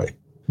 by the way.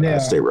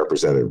 State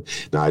representative.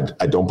 Now,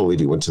 I don't believe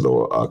he went to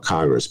the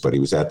Congress, but he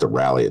was at the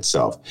rally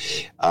itself.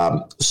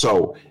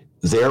 So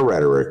their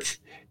rhetoric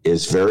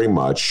is very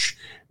much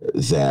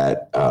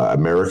that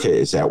America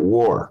is at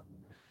war,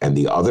 and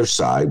the other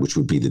side, which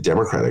would be the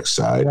Democratic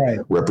side,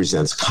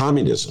 represents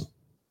communism,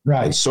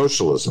 and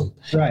socialism,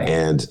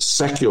 and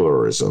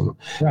secularism,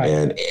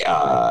 and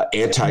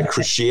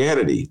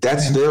anti-Christianity.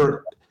 That's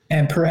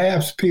and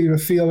perhaps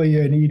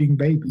pedophilia and eating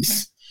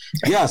babies.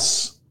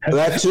 Yes,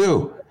 that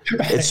too.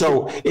 And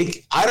so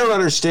I don't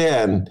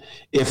understand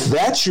if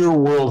that's your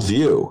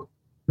worldview.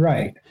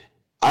 Right.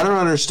 I don't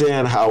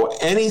understand how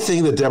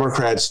anything the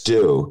Democrats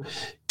do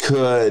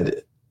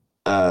could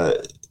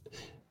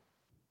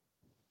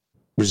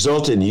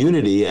result in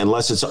unity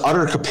unless it's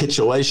utter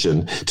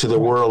capitulation to the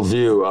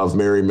worldview of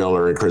Mary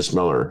Miller and Chris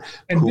Miller.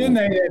 And then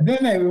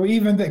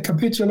even the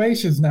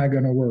capitulation is not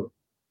going to work,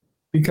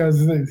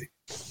 because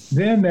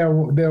then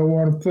they'll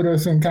want to put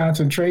us in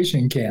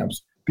concentration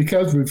camps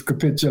because we've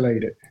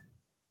capitulated.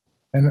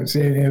 And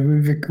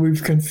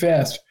we've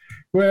confessed.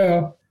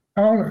 Well,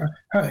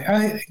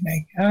 I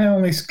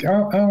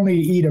only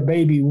eat a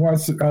baby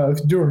once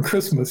during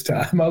Christmas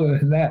time. Other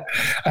than that,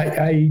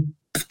 I eat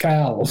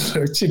cows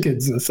or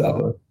chickens or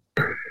something.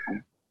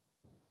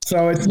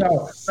 So it's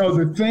so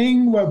the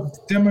thing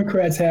what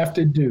Democrats have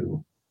to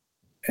do,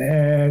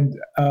 and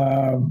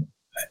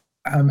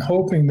I'm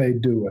hoping they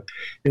do it,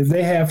 is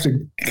they have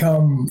to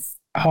come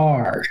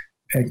hard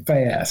and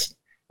fast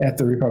at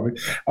the Republic.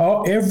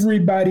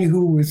 Everybody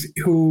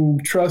who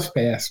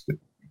trespassed,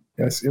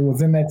 it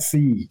was in that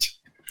siege,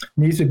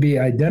 needs to be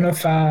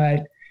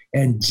identified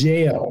and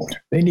jailed.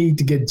 They need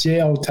to get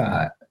jail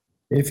time.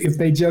 If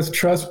they just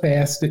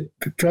trespassed it,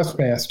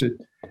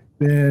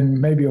 then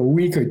maybe a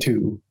week or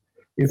two.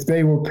 If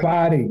they were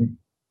plotting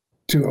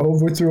to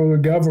overthrow the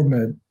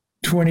government,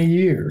 20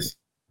 years.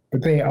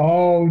 But they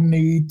all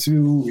need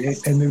to,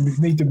 and there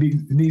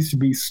needs to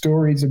be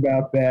stories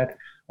about that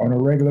on a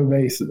regular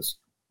basis,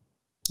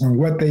 on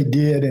what they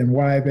did and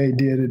why they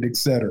did it, et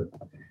cetera.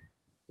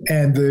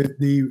 And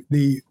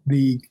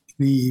the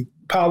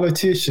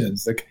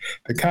politicians,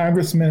 the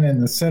congressmen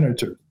and the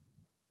senators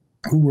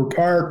who were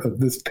part of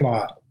this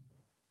plot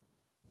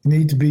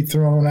need to be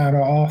thrown out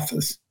of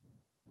office,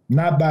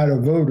 not by the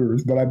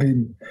voters, but I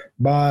mean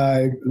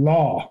by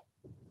law,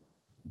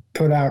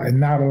 put out and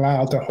not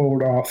allowed to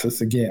hold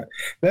office again.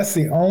 That's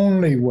the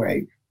only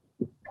way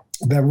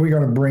that we're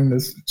going to bring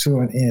this to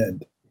an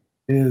end,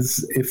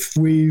 is if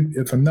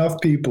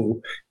enough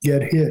people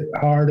get hit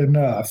hard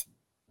enough.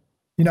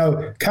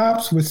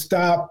 Cops would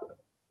stop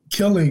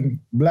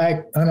killing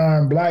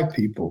unarmed black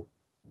people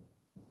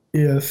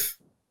if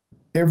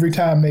every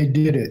time they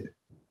did it,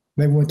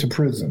 they went to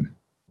prison.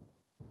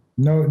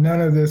 No, none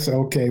of this,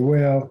 okay,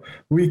 well,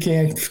 we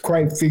can't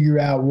quite figure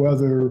out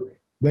whether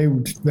they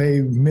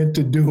meant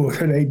to do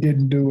it or they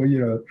didn't do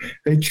it.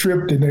 They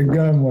tripped and their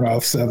gun went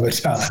off 7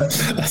 times.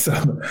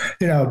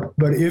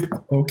 But if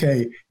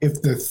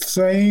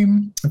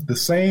the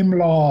same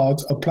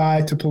laws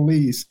apply to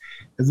police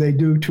as they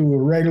do to a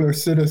regular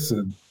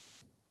citizen,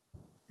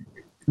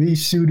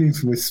 these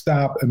shootings would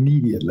stop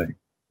immediately.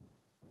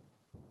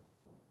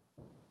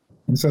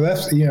 And so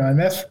that's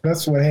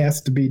what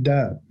has to be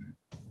done.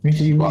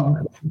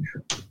 Well,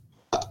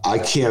 I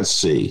can't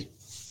see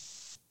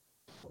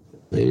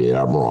Maybe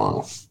I'm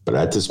wrong, but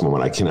at this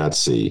moment, I cannot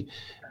see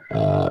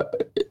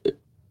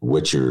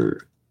what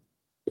you're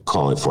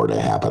calling for to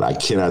happen. I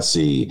cannot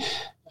see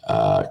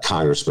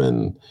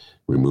congressmen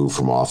removed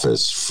from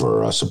office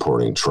for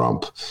supporting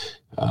Trump.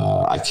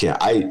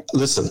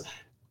 Listen,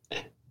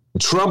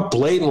 Trump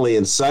blatantly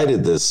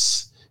incited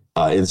this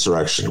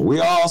insurrection.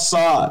 We all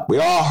saw it. We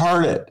all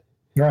heard it.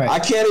 Right. I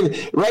can't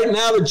even. Right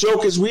now, the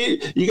joke is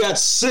you got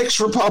 6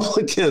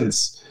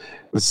 Republicans.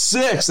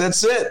 6.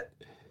 That's it.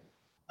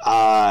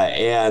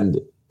 And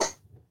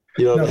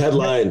the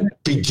headline: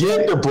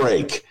 begin to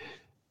break.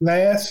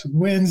 Last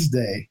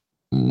Wednesday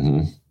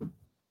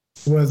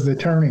was the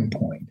turning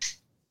point.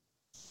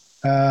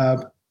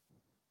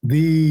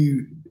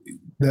 The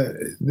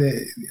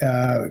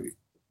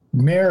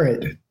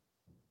merit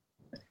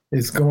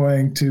is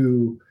going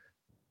to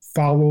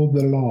follow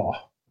the law.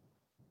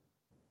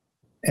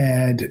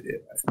 And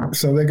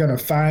so they're going to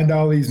find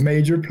all these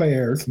major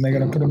players and they're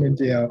going to put them in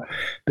jail.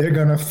 They're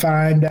going to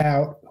find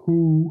out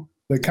who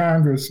the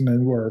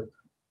congressmen were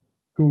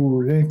who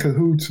were in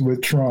cahoots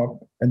with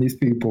Trump and these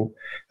people.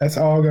 That's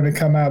all going to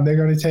come out.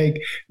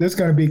 There's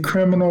going to be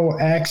criminal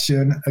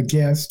action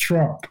against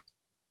Trump.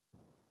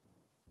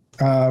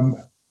 I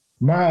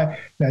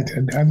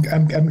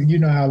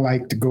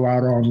like to go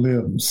out on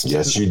limbs.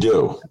 Yes, you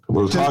do.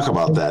 We'll talk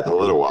about that in a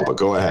little while, but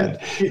go ahead.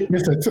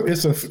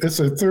 It's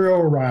a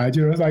thrill ride.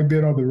 It's like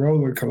being on the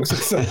roller coaster.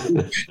 So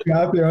you're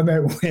out there on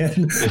that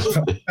wind,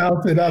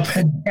 bouncing up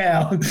and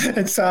down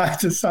and side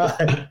to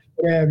side.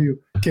 What have you?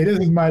 Okay, this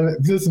is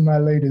my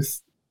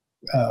latest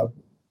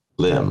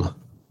limb.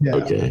 Yeah.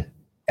 Okay.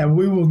 And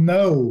we will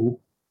know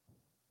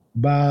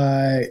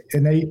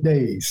in 8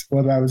 days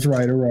whether I was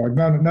right or wrong.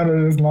 None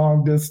of this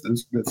long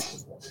distance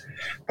business.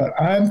 But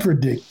I'm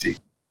predicting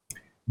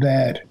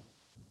that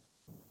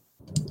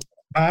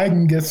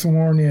Biden gets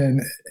sworn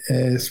in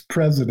as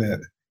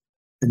president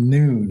at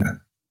noon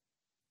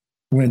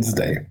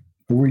Wednesday,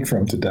 a week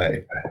from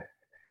today.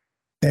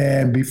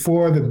 And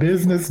before the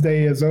business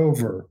day is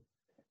over,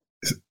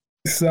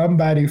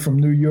 somebody from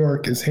New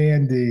York is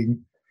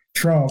handing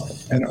Trump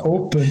an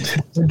open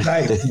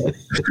indictment.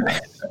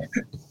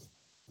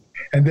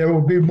 And there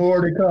will be more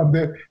to come.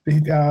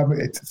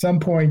 At some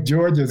point,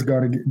 Georgia's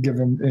going to give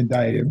him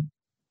indicted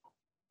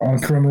on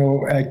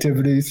criminal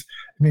activities.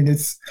 I mean,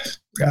 it's.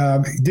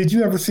 Did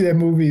you ever see that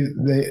movie,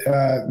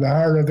 The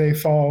Harder They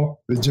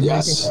Fall? The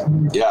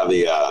Jamaican movie? Yeah,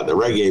 the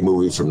reggae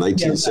movie from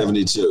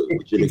 1972.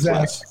 Yeah,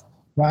 exactly.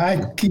 Well,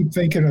 I keep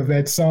thinking of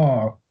that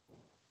song.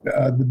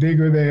 The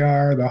bigger they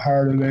are, the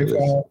harder they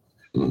fall.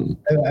 Mm-hmm.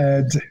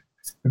 And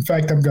in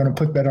fact, I'm going to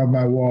put that on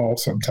my wall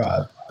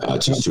sometime.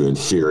 Just to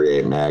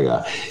infuriate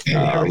MAGA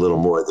a little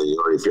more than you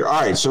already fear. All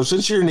right, so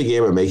since you're in the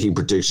game of making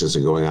predictions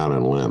and going out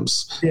on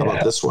limbs, how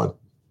about this one?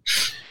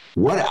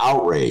 What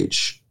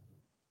outrage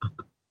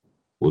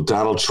will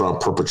Donald Trump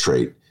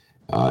perpetrate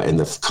in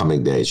the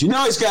coming days?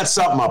 He's got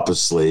something up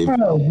his sleeve.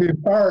 Well,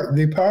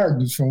 the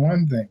pardons for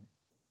one thing,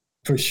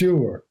 for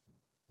sure,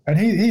 and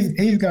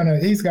he's gonna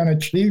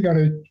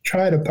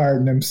try to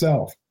pardon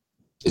himself.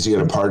 Is he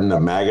going to pardon the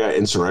MAGA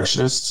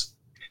insurrectionists?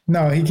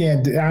 No, he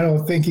can't. I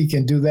don't think he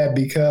can do that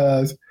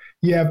because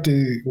you have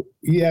to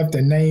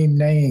name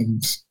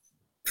names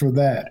for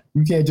that.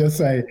 You can't just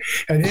say,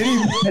 and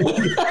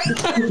anybody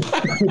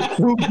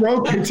who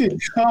broke into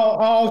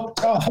all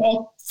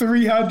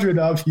 300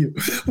 of you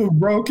who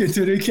broke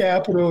into the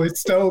Capitol and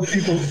stole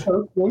people's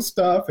personal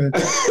stuff and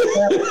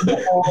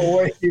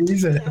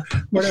ways and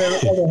whatever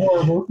other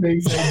horrible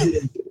things they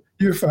did.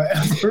 You're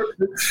forever.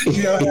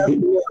 You don't have to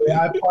worry.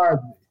 I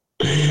pardon.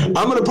 I'm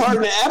going to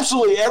pardon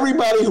absolutely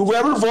everybody who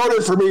ever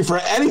voted for me for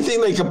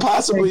anything they could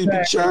possibly be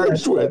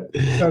charged with.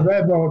 So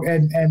that vote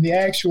and the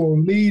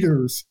actual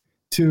leaders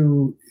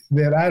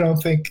that I don't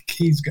think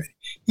he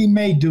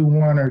may do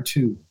one or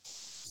two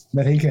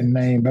that he can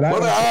name. But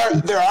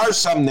there are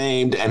some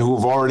named and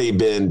who've already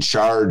been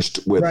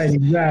charged with. Right,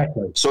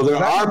 exactly. So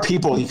there are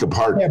people he could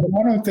pardon. Yeah, but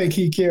I don't think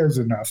he cares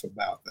enough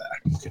about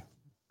that. Okay.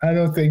 I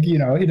don't think, he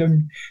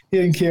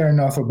didn't care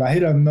enough about,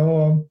 he doesn't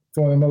know him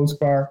for the most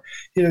part.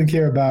 He doesn't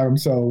care about him.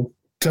 So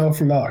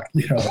tough luck,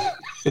 They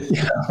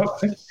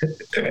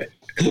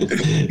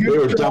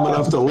were dumb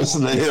enough to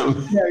listen to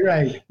him. Yeah,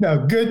 right.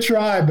 No, good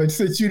try. But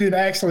since you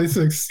didn't actually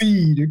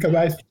succeed, because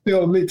I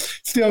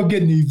still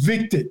getting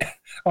evicted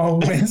on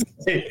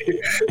Wednesday,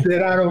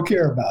 then I don't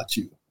care about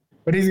you.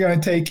 But he's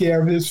going to take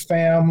care of his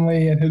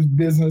family and his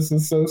business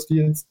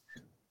associates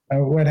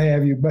and what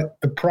have you. But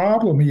the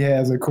problem he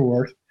has, of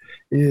course,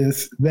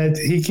 is that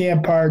he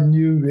can't pardon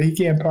you. He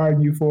can't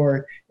pardon you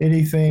for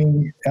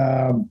anything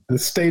the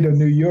state of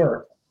New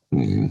York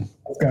is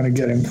going to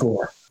get him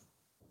for.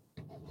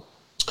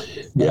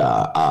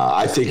 Yeah,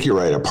 I think you're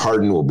right. A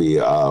pardon will be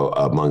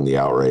among the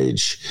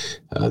outrage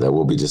that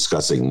we'll be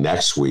discussing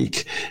next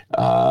week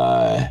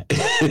as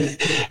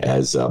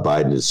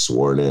Biden is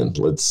sworn in.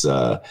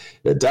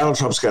 Donald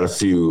Trump's got a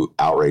few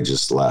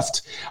outrages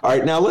left. All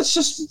right, now let's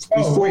just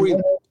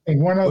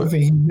one other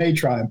thing he may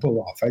try and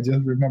pull off. I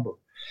just remember.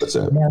 What's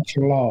that?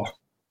 Martial law.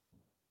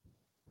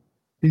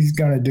 He's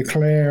going to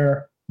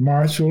declare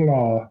martial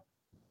law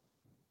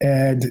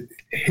And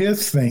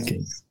his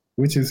thinking,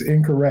 which is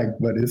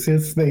incorrect, but it's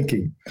his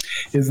thinking,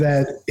 is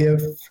that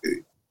if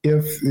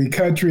the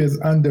country is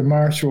under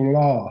martial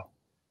law,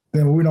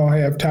 then we don't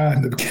have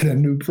time to get a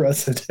new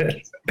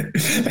president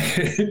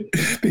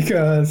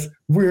because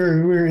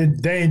we're in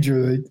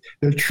danger.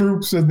 The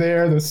troops are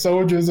there, the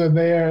soldiers are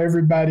there,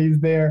 everybody's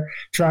there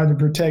trying to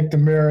protect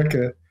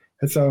America.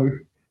 And so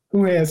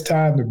who has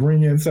time to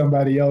bring in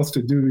somebody else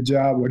to do the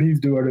job when he's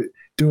doing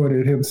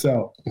it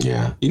himself?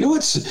 Yeah. You know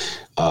what's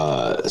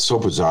so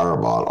bizarre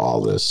about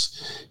all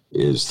this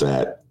is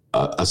that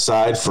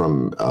aside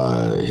from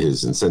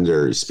his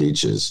incendiary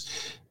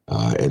speeches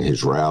and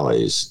his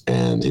rallies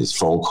and his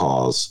phone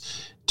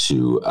calls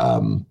to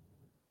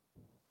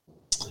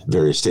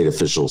various state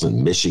officials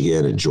in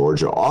Michigan and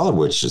Georgia, all of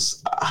which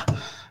is,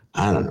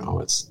 I don't know,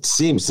 it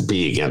seems to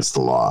be against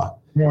the law.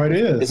 No, it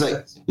is. It's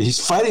like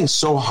he's fighting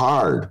so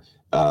hard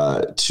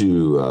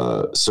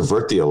to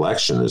subvert the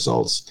election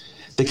results.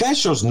 The guy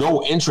shows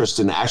no interest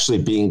in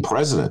actually being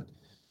president.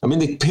 I mean,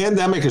 the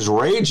pandemic is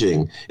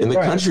raging in the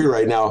country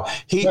right now.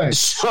 He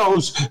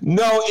shows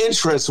no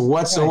interest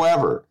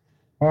whatsoever.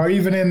 Or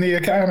even in the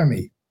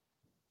economy.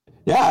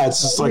 Yeah,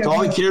 it's just like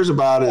all he cares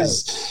about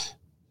is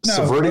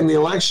subverting the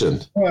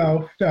election.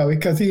 Well, no,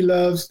 because he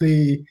loves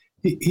the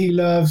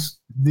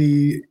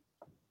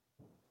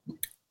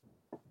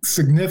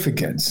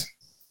significance.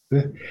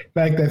 The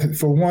fact that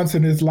for once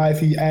in his life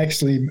he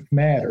actually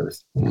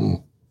matters.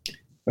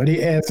 But he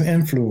has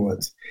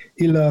influence.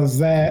 He loves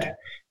that,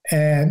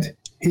 and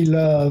he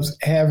loves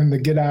having the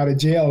get out of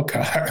jail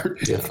card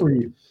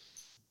free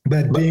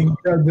that being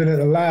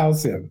president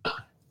allows him.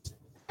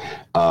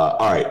 All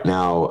right.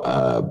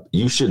 Now,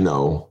 you should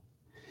know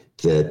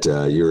that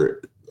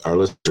our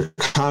listeners are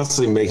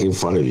constantly making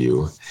fun of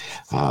you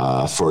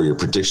for your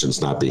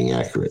predictions not being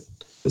accurate.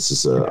 This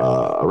is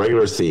a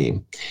regular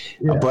theme.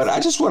 Yeah. But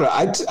I just want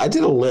to, I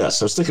did a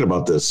list. I was thinking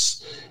about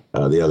this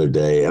the other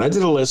day, and I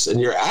did a list, and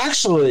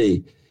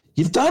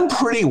you've done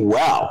pretty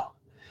well.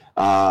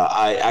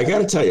 I got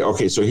to tell you,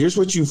 okay, so here's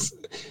what you've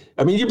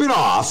been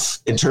off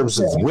in terms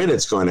of when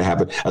it's going to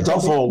happen.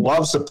 Adolfo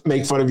loves to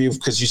make fun of you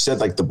because you said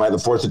by the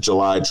 4th of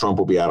July, Trump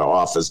will be out of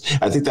office.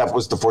 I think that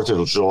was the 4th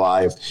of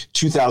July of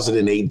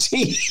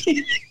 2018.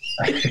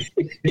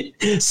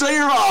 So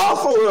you're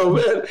off a little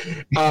bit.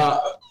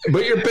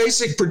 But your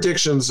basic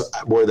predictions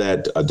were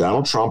that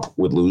Donald Trump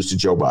would lose to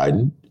Joe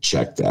Biden.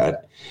 Check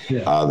that.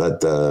 Yeah.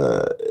 That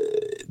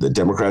the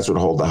Democrats would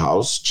hold the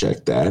House.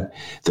 Check that.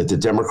 That the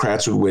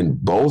Democrats would win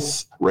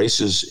both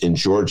races in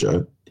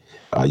Georgia.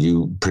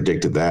 You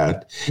predicted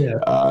that. Yeah.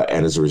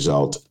 And as a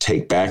result,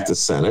 take back the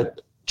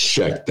Senate.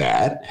 Check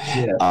that.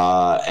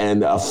 Yeah.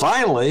 And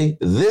finally,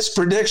 this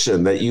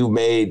prediction that you've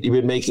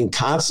been making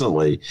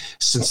constantly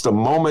since the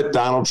moment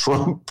Donald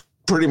Trump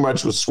pretty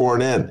much was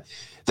sworn in,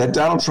 that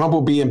Donald Trump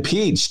will be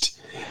impeached.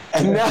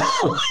 And now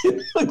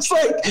it looks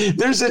like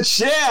there's a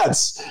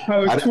chance.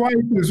 Twice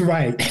is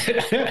right.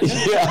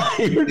 Yeah.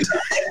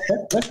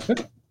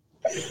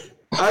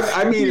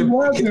 I mean, he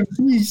was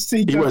impeached.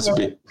 He was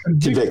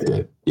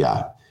convicted.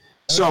 Yeah.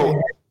 So,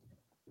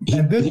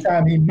 and this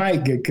time he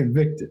might get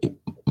convicted.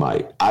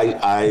 Might.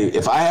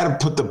 If I had to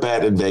put the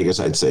bet in Vegas,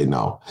 I'd say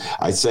no.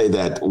 I'd say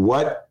that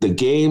what the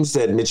games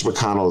that Mitch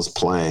McConnell is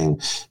playing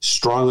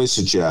strongly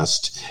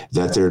suggest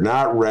that they're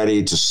not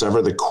ready to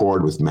sever the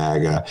cord with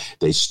MAGA.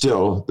 They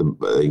still,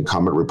 the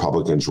incumbent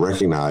Republicans,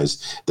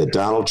 recognize that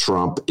Donald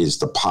Trump is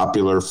the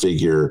popular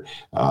figure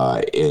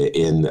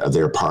in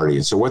their party.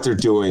 And so what they're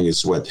doing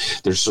is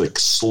they're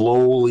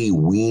slowly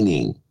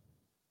weaning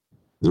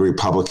the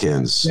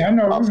Republicans. Yeah, I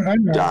know.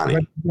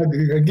 Donnie. But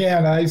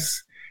again,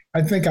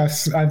 I think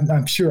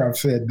I'm sure I've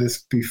said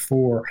this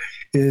before,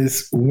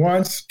 is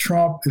once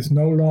Trump is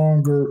no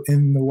longer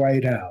in the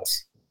White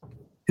House,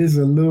 his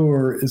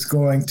allure is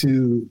going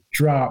to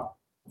drop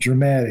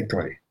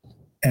dramatically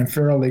and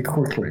fairly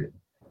quickly.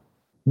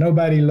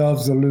 Nobody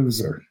loves a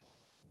loser.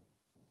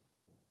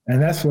 And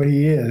that's what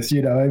he is,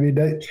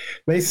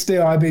 they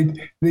still,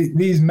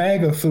 these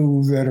MAGA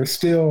fools that are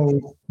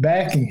still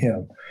backing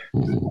him,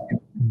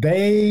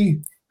 they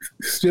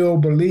still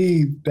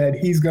believe that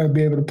he's going to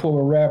be able to pull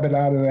a rabbit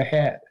out of the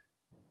hat.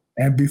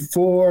 And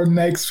before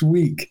next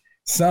week,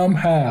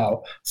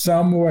 somehow,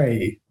 some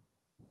way,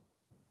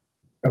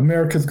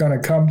 America's going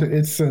to come to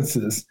its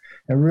senses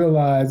and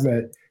realize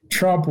that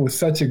Trump was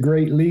such a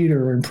great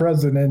leader and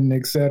president,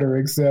 et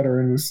cetera,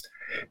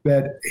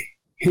 that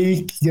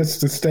he gets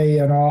to stay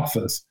in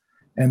office.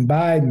 And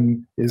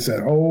Biden is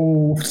an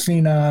old,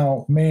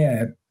 senile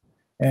man,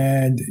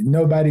 and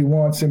nobody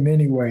wants him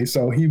anyway,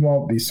 so he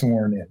won't be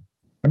sworn in.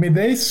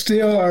 They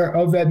still are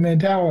of that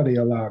mentality,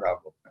 a lot of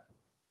them.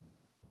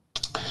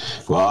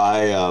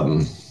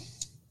 Well,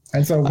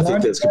 and so once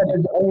that is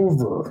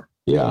over,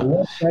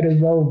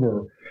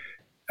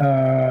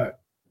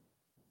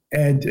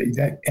 and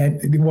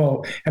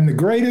the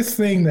greatest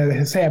thing that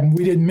has happened,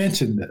 we didn't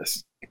mention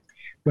this,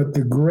 but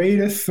the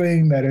greatest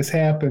thing that has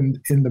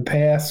happened in the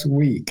past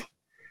week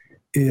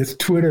is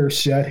Twitter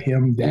shut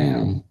him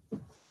down.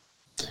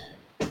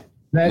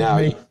 That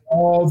makes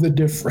all the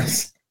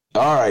difference.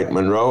 All right,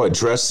 Monroe,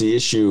 address the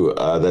issue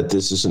that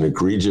this is an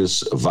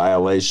egregious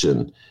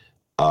violation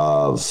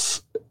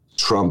of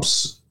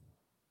Trump's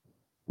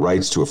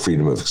rights to a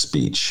freedom of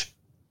speech.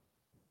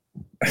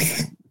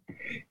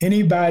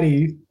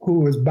 Anybody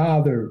who is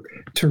bothered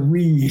to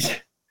read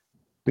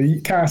the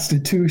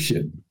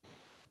Constitution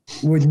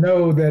would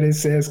know that it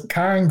says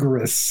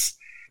Congress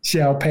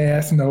shall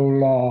pass no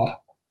law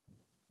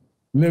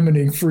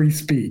limiting free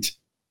speech.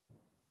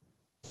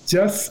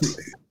 Just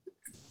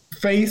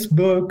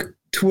Facebook,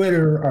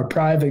 Twitter are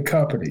private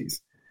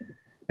companies.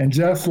 And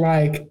just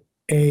like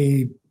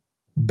a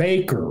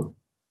baker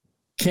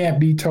can't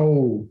be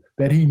told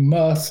that he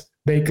must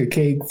bake a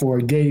cake for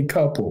a gay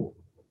couple,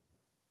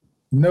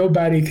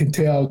 nobody can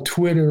tell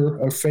Twitter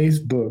or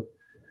Facebook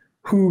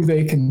who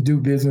they can do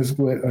business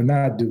with or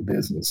not do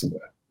business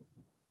with.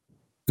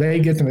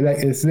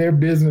 It's their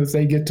business.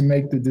 They get to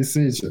make the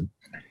decision.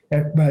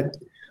 But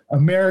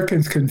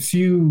Americans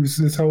confuse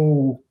this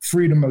whole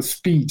freedom of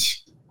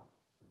speech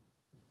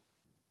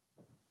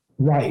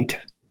right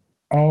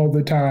all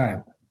the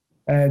time.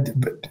 But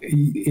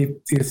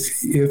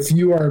if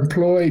you are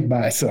employed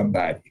by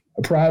somebody,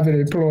 a private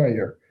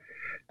employer,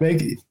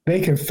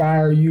 they can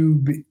fire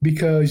you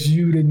because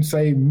you didn't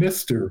say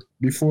Mr.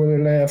 before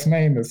their last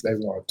name if they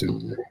want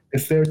to.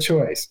 It's their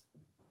choice.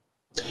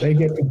 They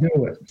get to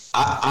do it.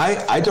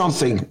 I don't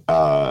think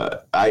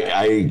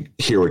I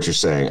hear what you're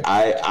saying.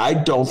 I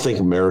don't think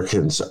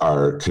Americans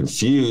are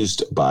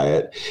confused by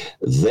it.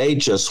 They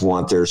just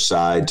want their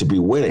side to be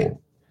winning.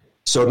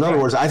 So in other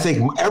words, I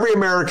think every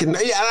American,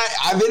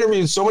 I've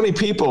interviewed so many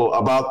people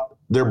about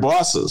their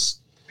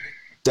bosses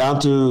down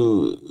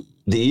to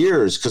the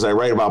years because I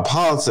write about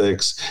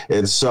politics.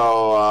 And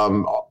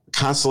so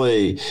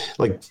constantly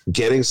like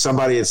getting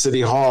somebody at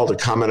City Hall to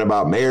comment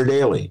about Mayor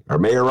Daley or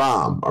Mayor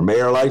Rahm or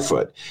Mayor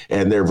Lightfoot.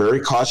 And they're very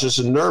cautious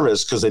and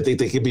nervous because they think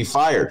they could be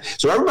fired.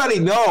 So everybody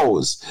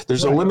knows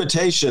there's a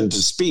limitation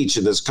to speech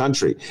in this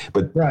country.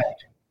 But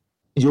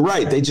you're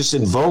right. They just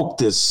invoke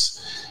this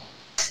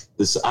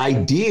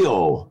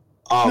ideal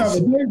of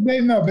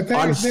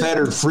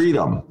unfettered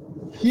freedom.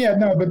 Yeah,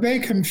 no, but they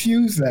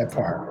confuse that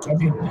part. I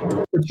mean,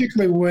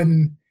 particularly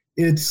when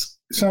it's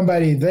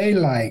somebody they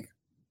like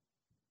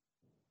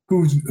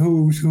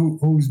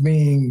who's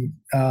being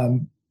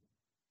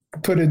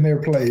put in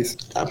their place.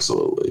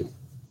 Absolutely.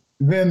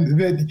 Then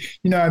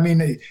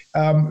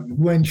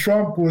when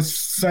Trump was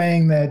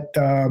saying that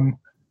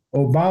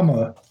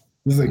Obama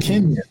was a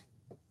Kenyan,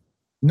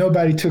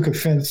 nobody took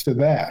offense to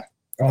that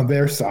on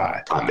their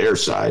side.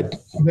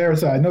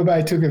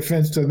 Nobody took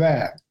offense to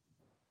that.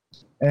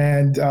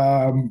 And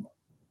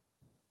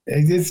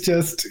it's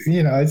just,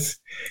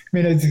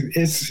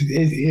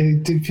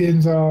 it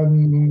depends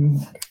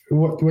on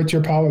what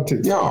your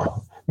politics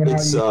are.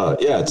 It's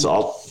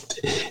all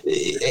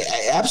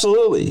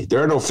absolutely.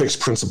 There are no fixed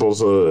principles.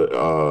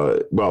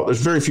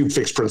 There's very few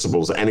fixed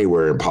principles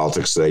anywhere in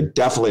politics today.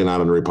 Definitely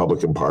not in the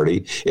Republican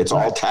Party. It's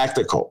all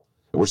tactical.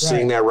 We're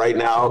seeing that right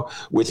now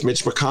with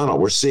Mitch McConnell.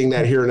 We're seeing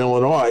that here in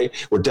Illinois,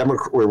 where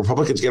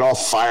Republicans get all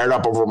fired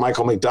up over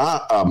Michael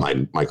Madigan,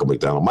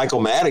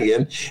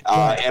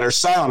 and are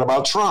silent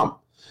about Trump.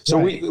 So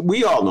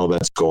we all know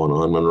that's going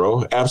on,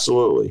 Monroe.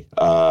 Absolutely.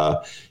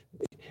 All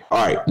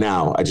right.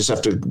 Now, I just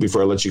have to,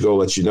 before I let you go,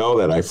 let you know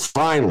that I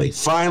finally,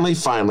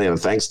 and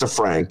thanks to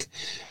Frank,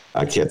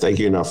 I can't thank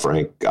you enough,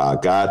 Frank,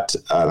 got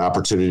an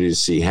opportunity to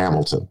see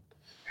Hamilton.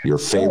 Your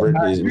favorite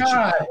music.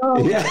 Yeah.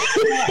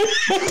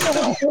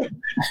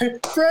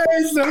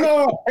 Praise the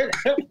Lord.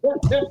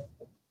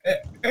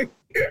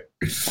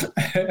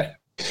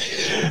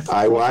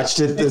 I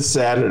watched it this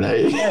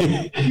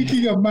Saturday.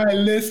 Speaking of my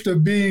list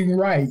of being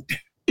right.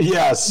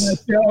 Yes. I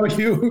tell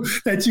you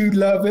that you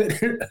love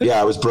it.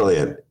 Yeah, it was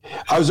brilliant.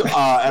 And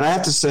I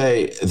have to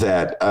say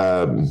that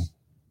the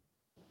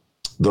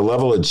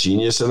level of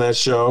genius in that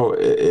show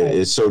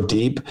is so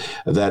deep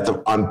that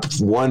on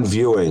one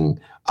viewing,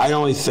 I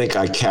only think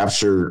I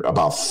captured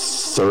about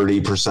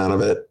 30% of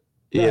it.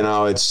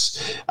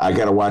 I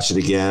got to watch it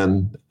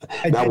again.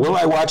 Now, will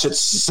I watch it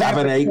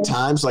 7-8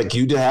 times like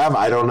you have?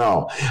 I don't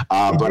know.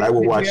 But I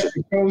will watch it.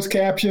 Closed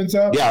captions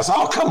up? Yes.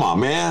 Oh, come on,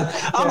 man.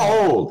 I'm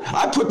old.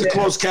 I put the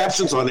closed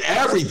captions on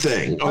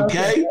everything.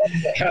 Okay.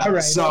 All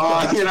right. So,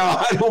 I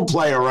don't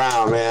play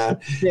around, man.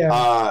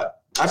 Yeah.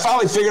 I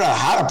finally figured out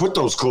how to put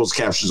those closed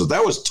captions.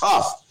 That was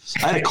tough.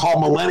 I had to call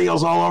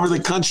millennials all over the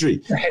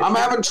country. I'm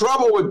having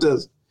trouble with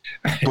this.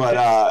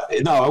 But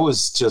no, it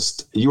was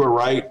just, you were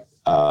right.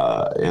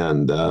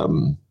 And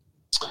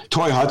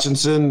Toy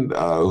Hutchinson,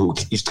 who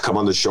used to come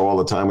on the show all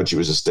the time when she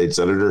was a state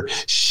senator,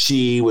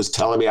 she was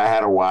telling me I had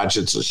to watch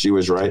it, so she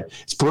was right.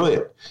 It's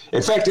brilliant.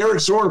 In fact, Eric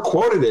Zorn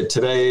quoted it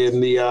today in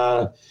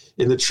the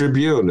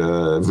Tribune.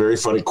 A very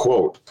funny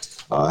quote.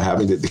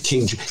 Having the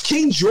King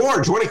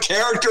George, what a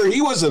character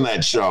he was in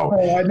that show.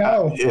 Oh, I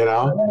know.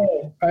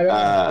 I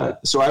know.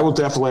 So I want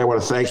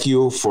to thank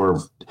you for.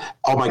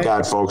 Oh my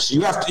God, folks,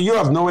 you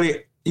have no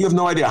idea. You have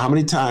no idea how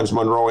many times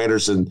Monroe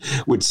Anderson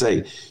would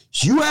say,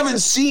 "You haven't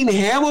seen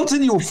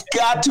Hamilton? You've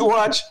got to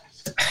watch."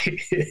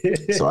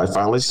 So I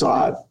finally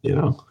saw it,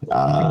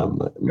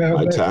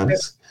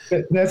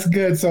 That's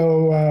good.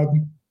 So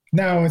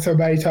now when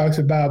somebody talks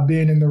about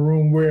being in the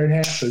room where it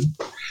happened,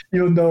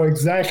 you'll know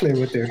exactly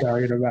what they're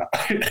talking about.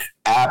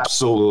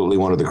 Absolutely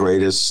one of the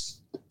greatest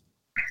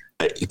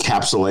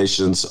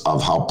encapsulations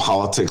of how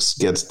politics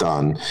gets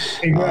done.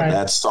 Exactly.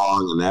 That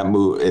song and that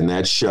and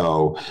that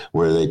show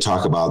where they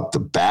talk about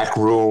the back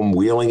room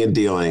wheeling and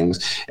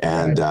dealings,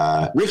 and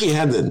Ricky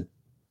Hendon,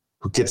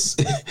 who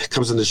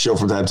comes in the show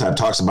from time to time,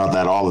 talks about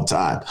that all the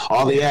time.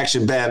 All the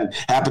action, Ben,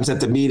 happens at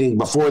the meeting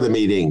before the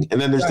meeting, and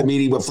then there's the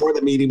meeting before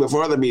the meeting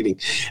before the meeting,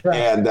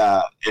 and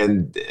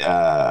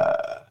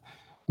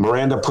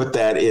Miranda put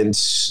that in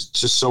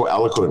just so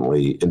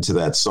eloquently into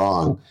that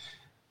song.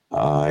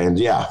 I'm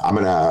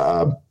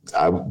gonna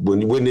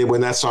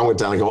when that song went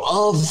down, I go,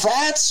 oh,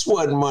 that's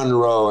what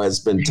Monroe has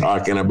been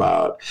talking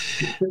about.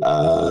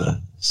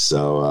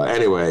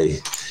 Anyway,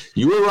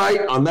 you were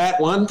right on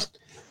that one,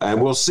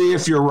 and we'll see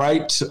if you're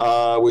right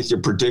with your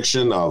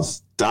prediction of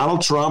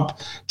Donald Trump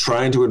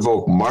trying to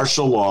invoke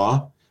martial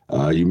law.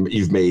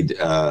 You've made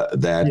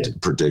that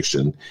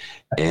prediction.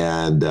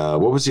 And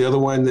what was the other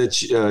one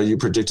that you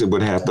predicted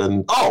would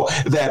happen? Oh,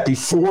 that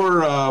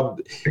before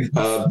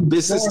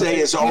business day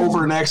is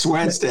over next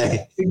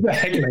Wednesday.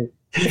 Exactly.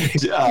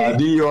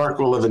 New York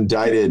will have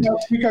indicted.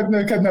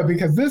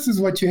 Because this is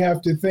what you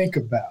have to think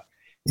about,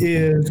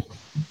 is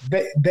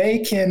they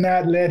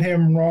cannot let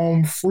him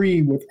roam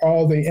free with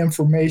all the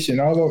information,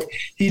 although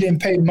he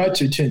didn't pay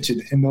much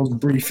attention in those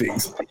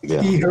briefings.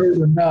 Yeah. He heard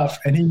enough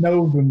and he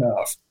knows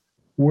enough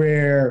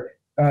where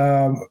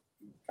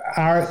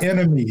our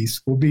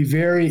enemies will be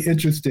very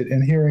interested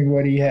in hearing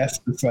what he has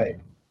to say,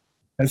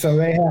 and so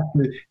they have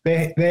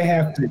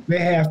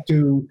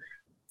to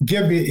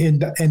give it.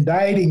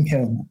 Indicting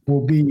him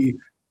will be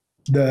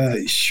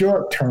the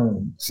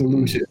short-term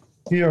solution.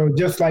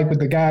 Just like with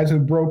the guys who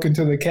broke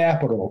into the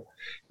Capitol,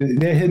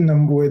 they're hitting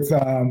them with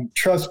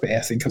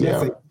trespassing because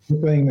that's the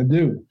thing to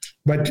do.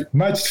 But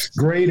much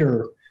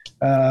greater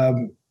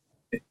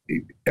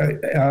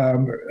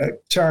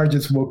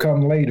charges will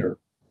come later.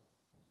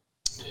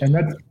 And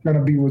that's going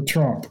to be with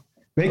Trump.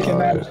 They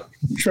cannot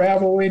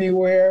travel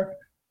anywhere.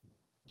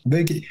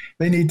 They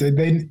need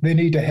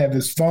to have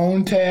his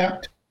phone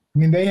tapped. I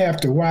mean, they have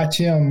to watch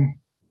him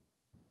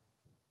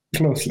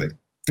closely,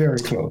 very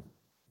close.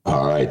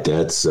 All right,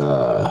 that's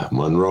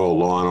Monroe,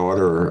 Law and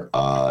Order,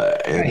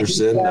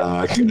 Anderson.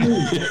 Who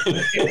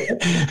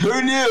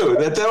knew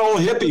that old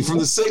hippie from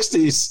the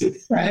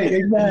 60s, right,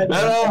 exactly.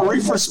 That old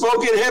reefer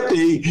smoking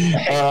hippie.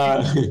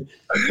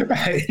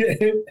 Right.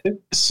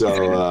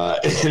 So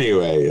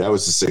anyway, that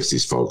was the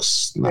 60s,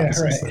 folks. Right.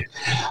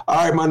 All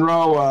right,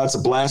 Monroe, it's a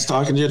blast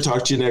talking to you.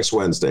 Talk to you next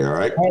Wednesday, all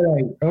right? All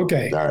right,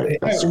 okay. All right,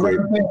 that's great.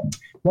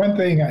 One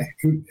thing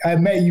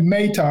you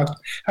may talk.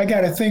 I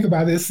got to think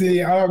about this.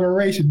 The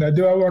inauguration. Now,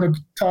 do I want to be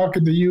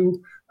talking to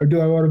you, or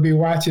do I want to be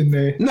watching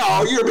the?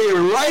 No, you're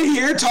being right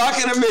here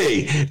talking to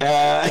me.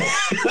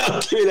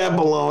 Don't give me that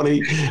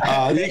baloney.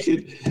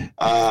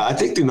 I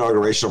think the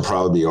inauguration will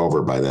probably be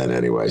over by then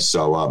anyway.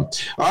 So, all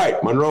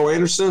right, Monroe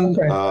Anderson.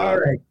 Okay. All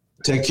right.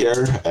 Take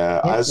care.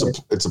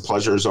 It's a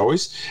pleasure as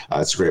always.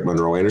 It's great,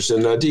 Monroe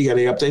Anderson. Do you got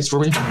any updates for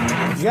me?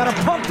 You got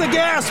to pump the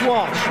gas,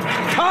 Walsh.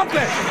 Pump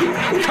it.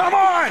 Come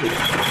on.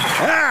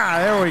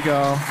 There we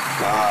go.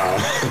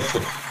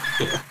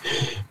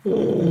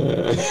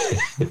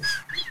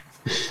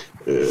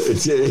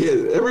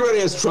 Everybody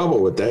has trouble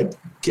with that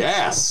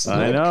gas.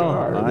 I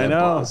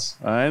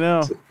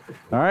know.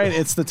 All right,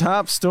 it's the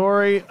top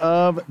story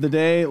of the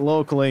day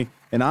locally.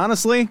 And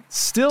honestly,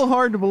 still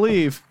hard to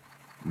believe.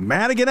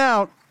 Madigan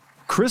out.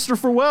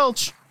 Christopher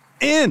Welch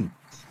in.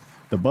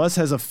 The bus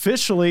has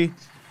officially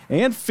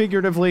and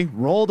figuratively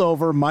rolled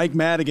over Mike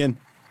Madigan.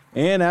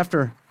 And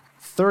after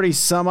 30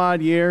 some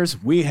odd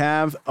years, we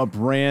have a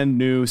brand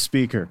new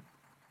speaker.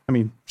 I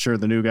mean, sure,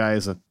 the new guy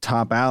is a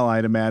top ally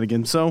to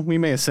Madigan, so we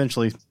may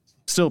essentially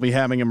still be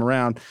having him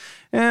around.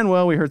 And,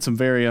 well, we heard some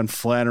very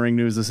unflattering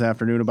news this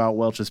afternoon about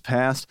Welch's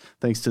past,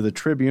 thanks to the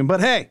Tribune.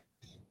 But hey,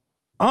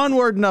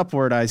 onward and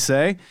upward, I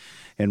say.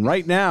 And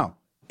right now,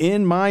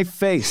 in my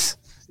face,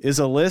 is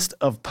a list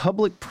of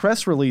public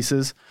press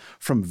releases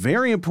from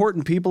very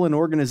important people and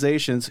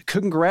organizations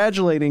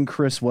congratulating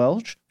Chris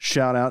Welch.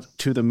 Shout out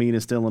to the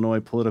meanest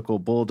Illinois political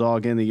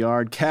bulldog in the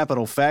yard.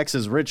 Capital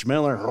Fax's Rich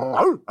Miller.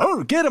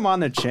 Get him on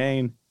the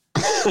chain.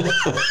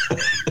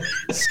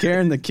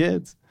 Scaring the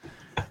kids.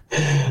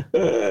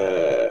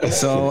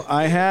 So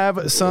I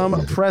have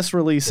some press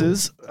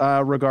releases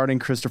regarding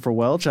Christopher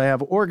Welch. I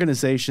have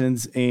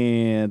organizations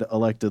and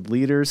elected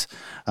leaders.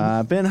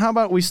 Ben, how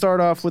about we start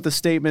off with a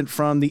statement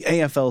from the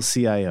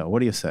AFL-CIO? What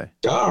do you say?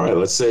 All right,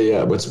 let's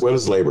say, what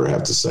does labor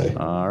have to say?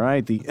 All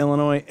right, the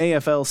Illinois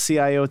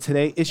AFL-CIO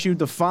today issued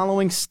the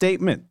following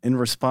statement in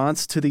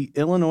response to the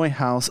Illinois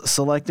House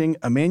selecting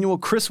Emmanuel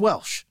Chris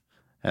Welch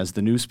as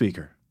the new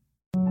speaker.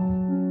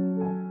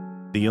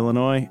 The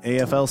Illinois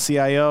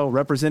AFL-CIO,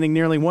 representing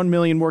nearly 1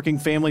 million working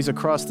families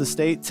across the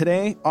state,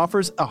 today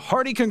offers a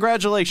hearty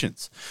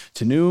congratulations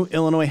to new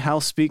Illinois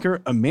House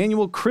Speaker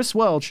Emanuel Chris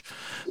Welch.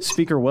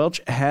 Speaker Welch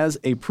has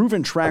a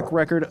proven track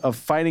record of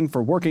fighting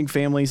for working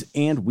families,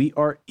 and we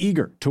are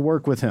eager to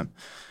work with him.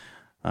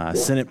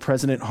 Senate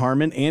President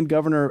Harmon and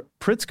Governor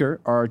Pritzker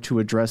are to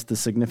address the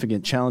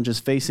significant challenges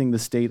facing the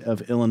state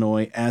of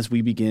Illinois as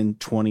we begin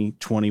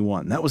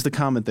 2021. That was the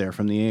comment there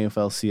from the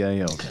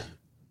AFL-CIO.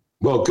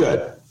 Well,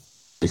 good.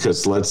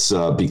 Because let's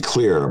be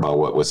clear about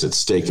what was at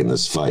stake in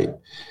this fight.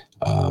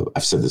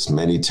 I've said this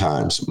many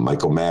times.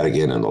 Michael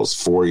Madigan in those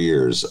 4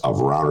 years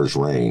of Rauner's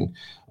reign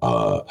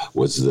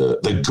was the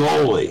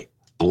goalie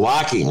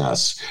blocking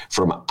us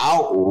from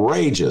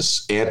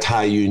outrageous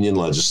anti-union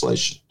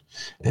legislation.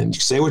 And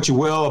say what you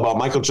will about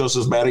Michael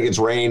Joseph Madigan's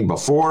reign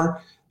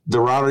before the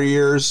Rauner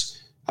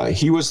years,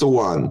 he was the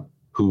one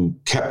who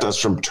kept us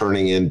from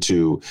turning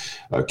into,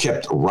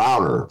 kept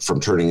Rauner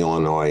from turning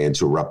Illinois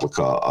into a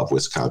replica of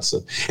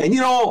Wisconsin. And,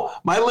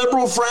 my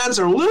liberal friends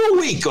are a little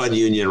weak on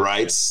union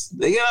rights.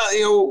 We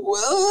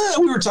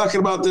were talking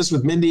about this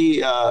with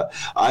Mindy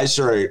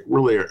Eiser.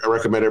 I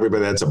recommend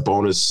everybody. That's a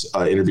bonus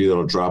interview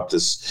that'll drop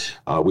this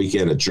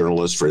weekend. A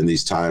journalist for In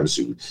These Times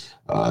who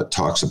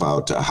talks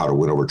about how to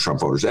win over Trump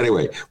voters.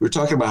 Anyway, we were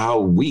talking about how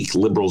weak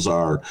liberals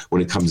are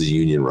when it comes to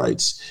union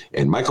rights.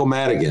 And Michael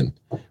Madigan,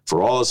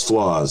 for all his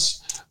flaws,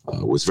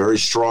 was very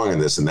strong in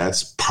this, and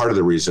that's part of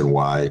the reason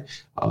why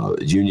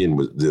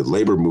the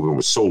labor movement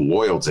was so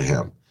loyal to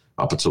him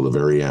up until the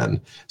very end.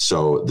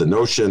 So the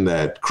notion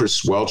that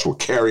Chris Welch will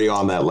carry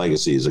on that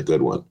legacy is a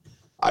good one,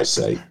 I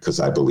say, because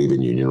I believe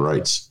in union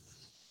rights.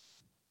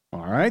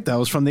 All right, that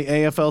was from the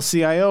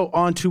AFL-CIO.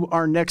 On to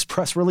our next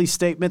press release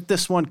statement.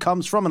 This one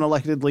comes from an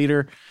elected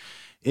leader.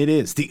 It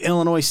is the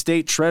Illinois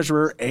State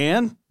Treasurer,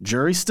 and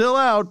jury's still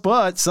out,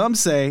 but some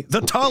say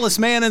the tallest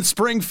man in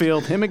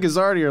Springfield. Him and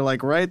Guzzardi are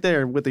like right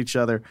there with each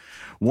other.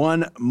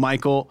 One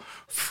Michael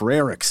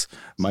Frerichs.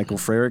 Michael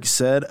Frerichs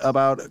said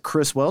about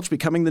Chris Welch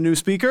becoming the new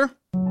speaker,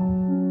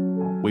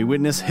 "We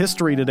witness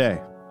history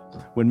today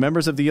when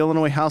members of the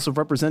Illinois House of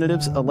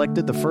Representatives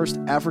elected the first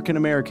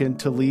African-American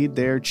to lead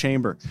their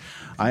chamber.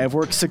 I have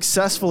worked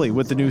successfully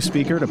with the new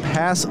speaker to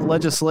pass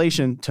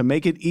legislation to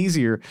make it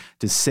easier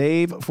to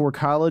save for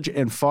college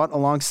and fought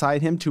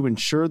alongside him to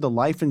ensure the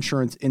life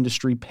insurance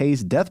industry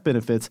pays death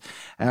benefits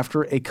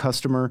after a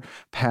customer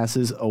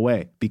passes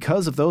away.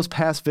 Because of those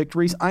past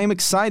victories, I am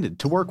excited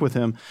to work with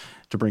him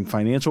to bring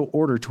financial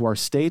order to our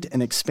state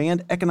and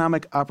expand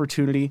economic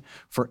opportunity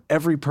for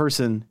every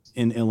person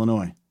in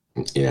Illinois."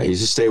 Yeah,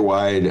 he's a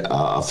statewide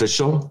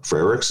official.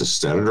 Frerichs, a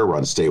senator,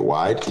 runs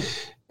statewide.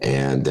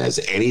 And as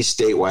any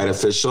statewide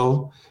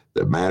official,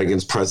 the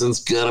Madigan's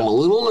presence got him a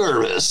little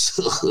nervous.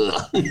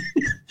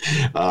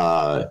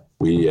 I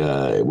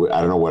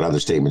don't know what other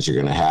statements you're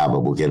going to have,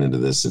 but we'll get into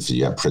this if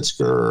you have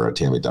Pritzker or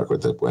Tammy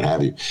Duckworth, what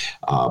have you.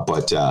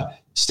 But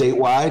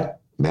statewide,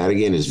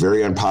 Madigan is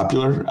very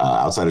unpopular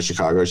outside of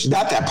Chicago. She's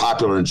not that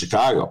popular in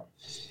Chicago.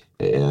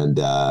 And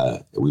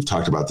we've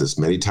talked about this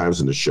many times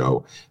in the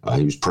show.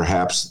 He was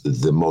perhaps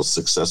the most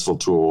successful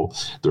tool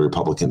the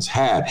Republicans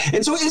had.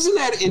 And so isn't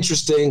that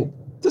interesting?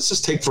 Let's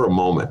just take for a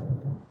moment.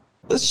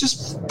 Let's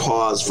just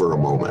pause for a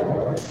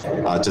moment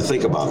to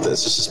think about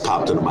this. This just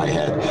popped into my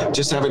head.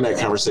 Just having that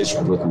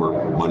conversation with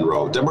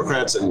Monroe.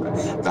 Democrats in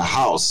the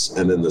House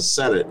and in the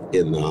Senate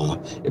in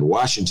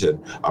Washington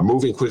are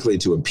moving quickly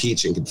to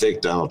impeach and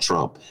convict Donald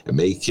Trump and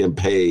make him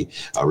pay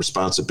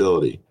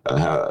responsibility,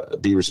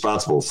 be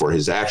responsible for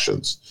his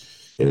actions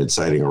in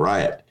inciting a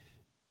riot,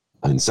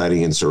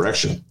 inciting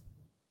insurrection.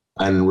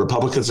 And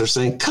Republicans are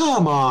saying,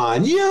 come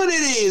on,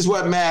 unity is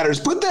what matters.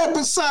 Put that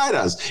beside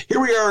us. Here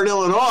we are in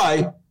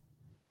Illinois.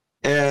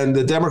 And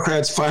the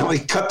Democrats finally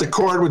cut the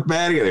cord with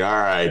Madigan. All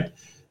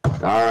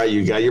right,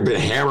 you've been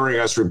hammering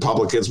us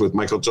Republicans with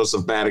Michael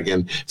Joseph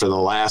Madigan for the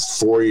last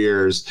 4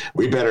 years.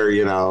 We better,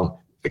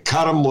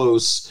 cut him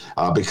loose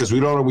because we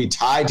don't want to be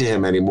tied to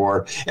him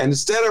anymore. And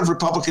instead of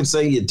Republicans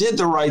saying you did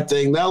the right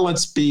thing, now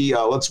let's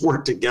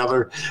work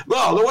together.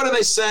 Well, what are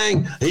they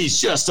saying? He's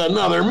just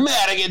another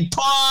Madigan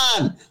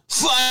pawn.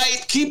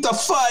 Fight, keep the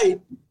fight.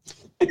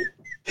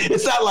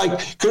 It's not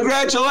like,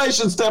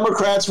 congratulations,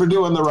 Democrats, for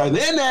doing the right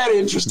thing. Isn't that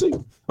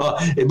interesting?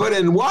 But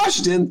in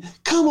Washington,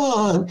 come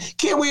on,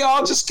 can't we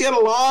all just get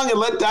along and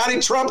let Donnie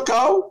Trump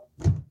go?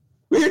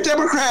 We hear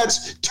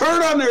Democrats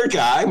turn on their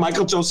guy,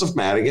 Michael Joseph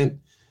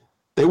Madigan.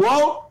 They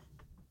won't.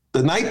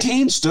 The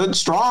 19 stood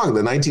strong.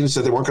 The 19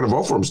 said they weren't going to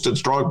vote for him, stood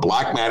strong,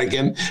 blocked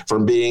Madigan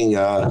from being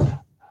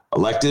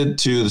elected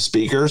to the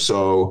speaker.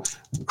 So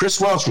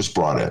Chris Welch was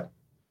brought in.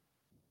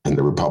 And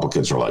the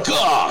Republicans are like,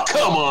 oh,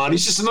 come on,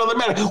 he's just another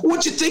man.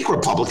 What'd you think,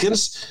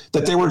 Republicans,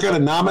 that they were going to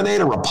nominate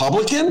a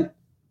Republican?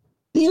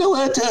 You know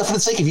what, for the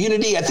sake of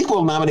unity, I think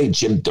we'll nominate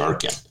Jim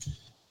Durkin.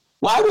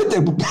 Why would they?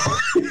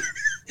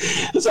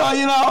 So,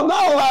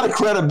 not a lot of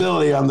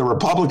credibility on the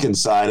Republican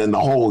side in the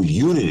whole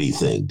unity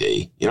thing,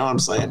 D. You know what I'm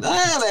saying?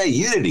 That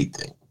unity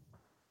thing.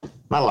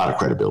 Not a lot of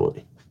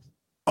credibility.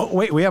 Oh,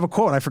 wait, we have a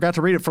quote. I forgot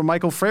to read it from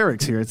Michael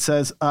Frerichs here. It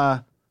says,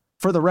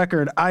 For the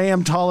record, I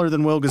am taller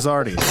than Will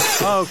Guzzardi.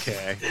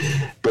 Okay.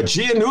 But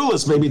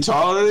Giannoulis may be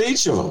taller than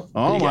each of them.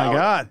 Oh, my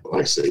God.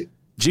 Let's see.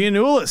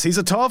 Giannoulis, he's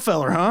a tall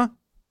feller, huh?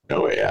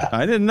 Oh, yeah.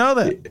 I didn't know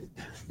that.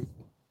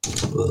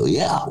 Well,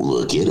 yeah,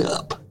 look it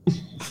up.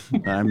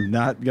 I'm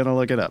not going to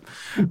look it up.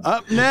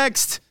 Up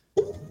next,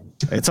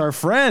 it's our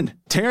friend,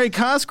 Terry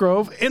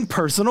Cosgrove in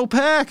Personal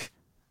Pack.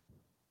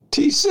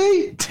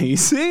 TC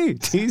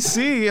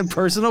and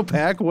Personal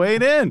Pack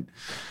weighed in.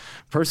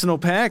 Personal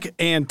Pack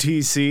and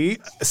TC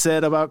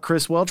said about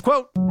Chris Welch,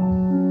 quote,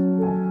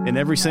 in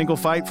every single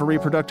fight for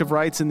reproductive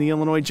rights in the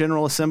Illinois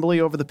General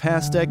Assembly over the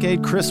past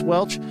decade, Chris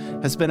Welch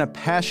has been a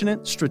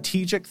passionate,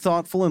 strategic,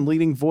 thoughtful, and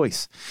leading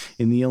voice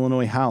in the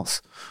Illinois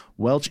House.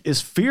 Welch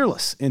is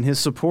fearless in his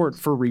support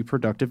for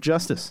reproductive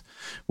justice.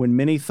 When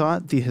many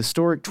thought the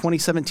historic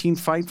 2017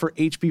 fight for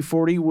HB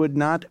 40 would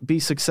not be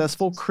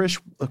successful, Chris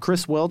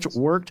Welch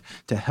worked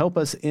to help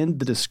us end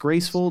the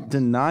disgraceful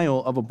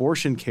denial of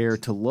abortion care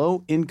to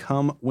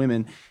low-income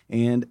women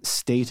and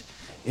state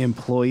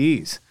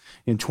employees.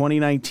 In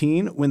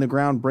 2019, when the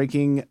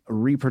groundbreaking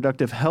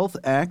Reproductive Health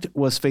Act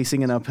was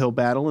facing an uphill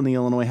battle in the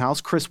Illinois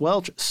House, Chris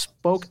Welch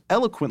spoke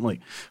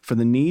eloquently for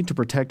the need to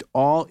protect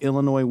all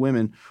Illinois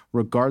women,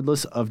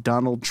 regardless of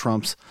Donald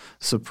Trump's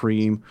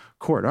Supreme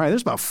Court. All right,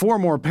 there's about 4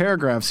 more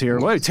paragraphs here.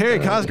 Wait, Terry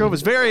Cosgrove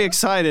is very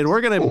excited.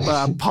 We're going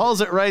to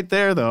pause it right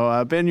there,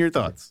 though. Ben, your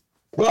thoughts?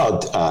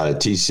 Well,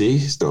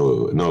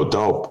 TC, no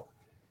dope.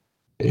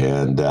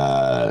 And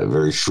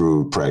very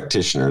shrewd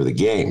practitioner of the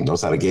game.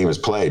 Knows how the game is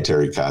played.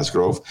 Terry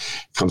Cosgrove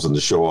comes on the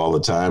show all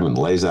the time and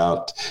lays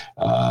out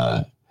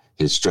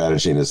his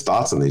strategy and his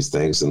thoughts on these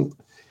things. And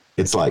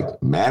it's like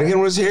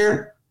Madigan was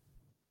here.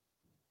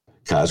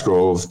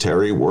 Cosgrove,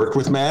 Terry worked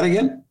with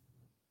Madigan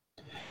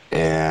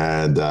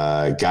and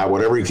got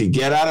whatever he could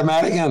get out of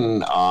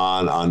Madigan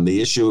on the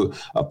issue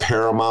of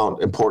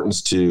paramount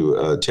importance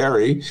to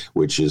Terry,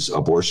 which is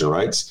abortion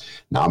rights.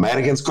 Now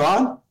Madigan's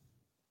gone.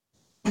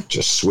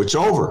 Just switch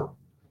over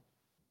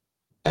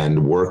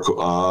and work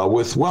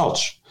with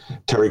Welch.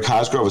 Terry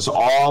Cosgrove is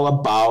all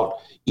about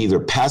either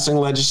passing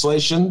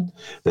legislation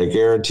that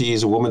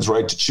guarantees a woman's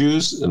right to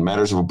choose in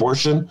matters of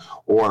abortion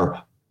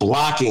or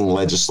blocking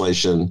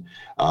legislation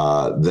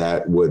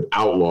that would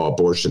outlaw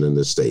abortion in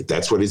this state.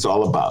 That's what he's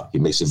all about. He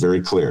makes it very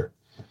clear.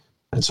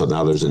 And so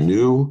now there's a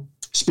new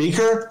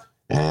speaker,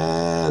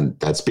 and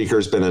that speaker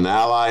has been an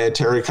ally of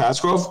Terry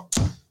Cosgrove.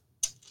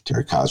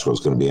 Terry Cosgrove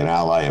is going to be an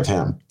ally of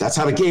him. That's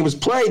how the game is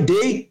played,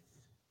 D.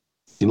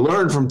 You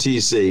learn from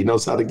TC. He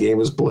knows how the game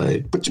is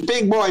played. Put your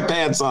big boy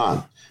pants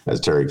on,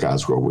 as Terry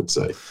Cosgrove would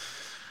say.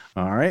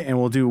 All right, and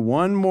we'll do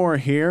one more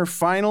here.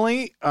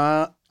 Finally,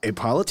 a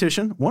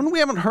politician, one we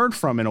haven't heard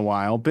from in a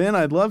while. Ben,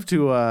 I'd love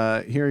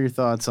to hear your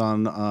thoughts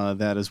on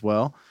that as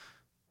well.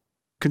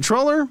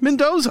 Controller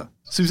Mendoza,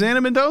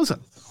 Susana Mendoza.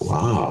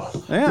 Wow.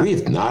 Yeah. We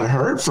have not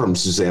heard from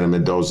Susana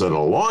Mendoza in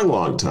a long,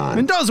 long time.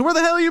 Mendoza, where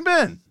the hell you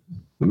been?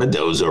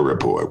 Mendoza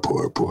report.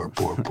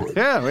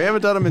 Yeah, we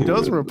haven't done a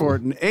Mendoza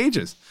report in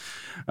ages.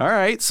 All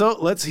right, so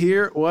let's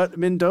hear what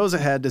Mendoza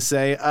had to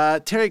say.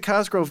 Terry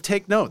Cosgrove,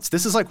 take notes.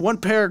 This is like one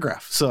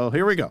paragraph, so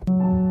here we go.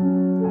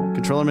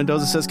 Controller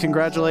Mendoza says,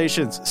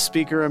 congratulations,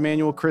 Speaker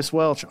Emanuel Chris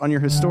Welch, on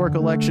your historic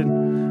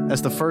election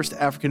as the first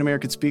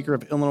African-American Speaker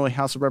of Illinois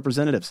House of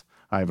Representatives.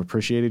 I have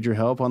appreciated your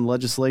help on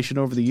legislation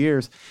over the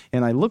years,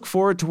 and I look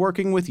forward to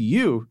working with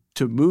you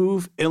to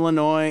move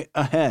Illinois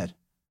ahead.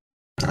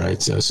 All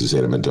right, so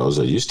Susana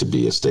Mendoza used to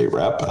be a state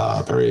rep.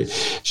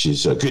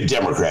 She's a good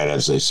Democrat,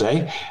 as they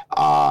say.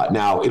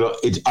 Now,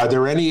 are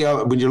there any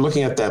when you're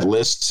looking at that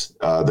list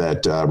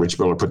that Rich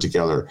Miller put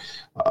together?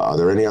 Are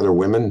there any other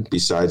women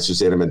besides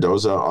Susana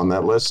Mendoza on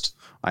that list?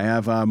 I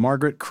have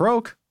Margaret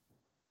Croak.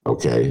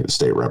 Okay,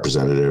 state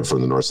representative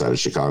from the north side of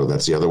Chicago.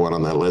 That's the other one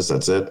on that list.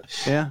 That's it.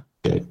 Yeah.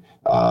 Okay.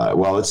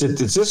 Well,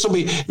 this will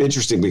be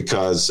interesting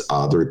because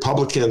the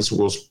Republicans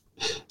will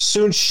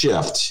soon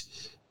shift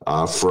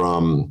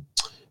from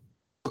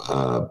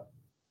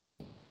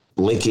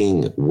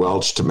linking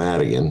Welch to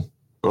Madigan.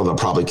 Well, they'll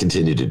probably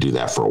continue to do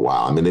that for a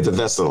while. I mean, they've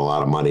invested a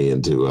lot of money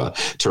into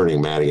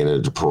turning Madigan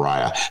into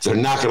pariah. They're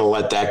not going to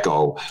let that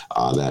go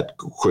that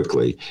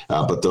quickly,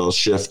 but they'll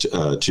shift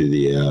to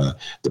the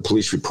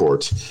police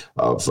report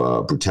of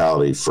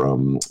brutality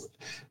from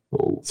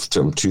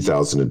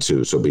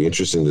 2002. So it'll be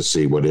interesting to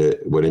see what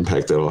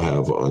impact that'll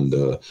have on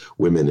the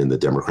women in the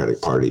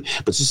Democratic Party.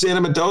 But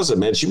Susana Mendoza,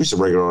 man, she was a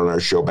regular on our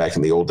show back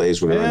in the old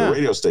days when we were on the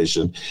radio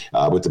station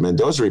with the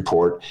Mendoza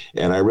Report.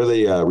 And I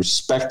really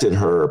respected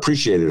her,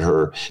 appreciated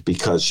her,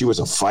 because she was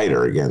a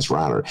fighter against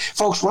Rauner.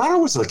 Folks,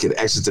 Rauner was like an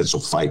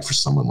existential fight for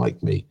someone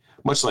like me,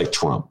 much like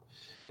Trump.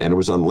 And it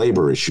was on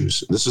labor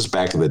issues. This was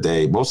back in the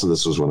day. Most of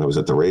this was when I was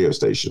at the radio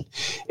station.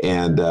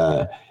 And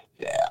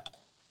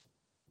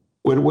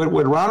What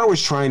Rauner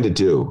was trying to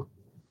do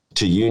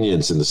to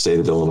unions in the state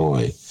of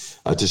Illinois,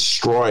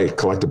 destroy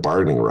collective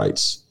bargaining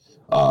rights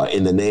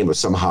in the name of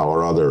somehow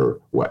or other,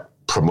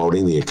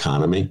 promoting the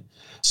economy,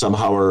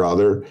 somehow or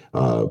other,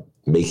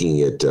 making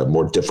it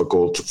more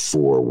difficult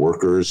for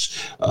workers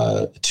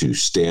to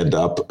stand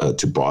up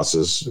to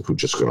bosses who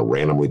just going to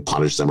randomly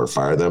punish them or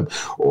fire them,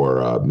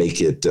 or make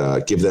it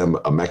give them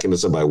a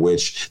mechanism by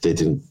which they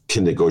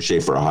can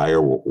negotiate for a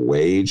higher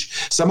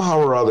wage. Somehow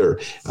or other,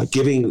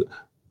 giving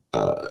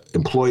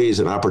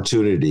employees an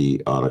opportunity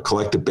on a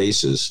collective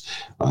basis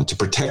to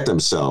protect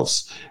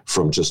themselves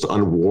from just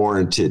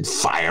unwarranted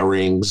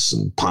firings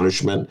and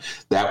punishment,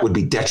 that would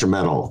be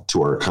detrimental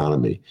to our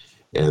economy.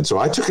 And so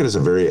I took it as a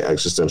very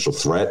existential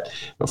threat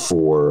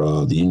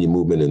for the union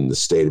movement in the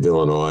state of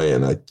Illinois,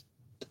 and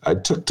I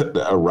took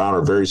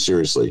Rauner very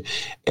seriously.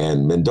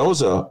 And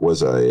Mendoza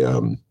was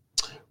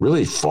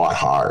really fought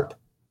hard.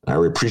 I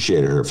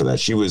appreciated her for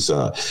that. She was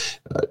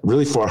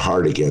really fought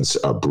hard against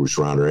Bruce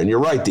Rauner. And you're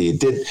right, Dee.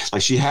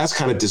 She has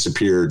kind of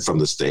disappeared from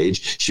the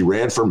stage. She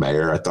ran for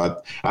mayor.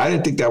 I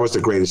didn't think that was the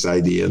greatest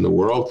idea in the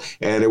world,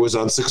 and it was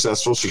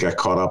unsuccessful. She got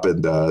caught up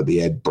in the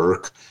Ed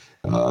Burke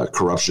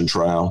corruption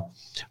trial.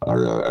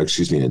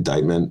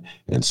 Indictment.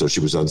 And so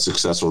she was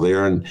unsuccessful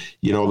there. And,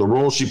 the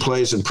role she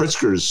plays in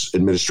Pritzker's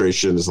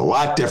administration is a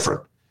lot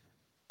different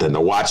than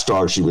the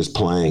watchdog she was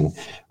playing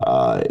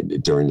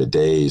during the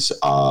days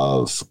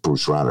of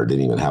Bruce Rauner.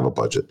 Didn't even have a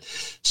budget.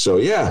 So,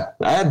 yeah,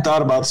 I hadn't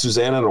thought about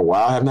Susanna in a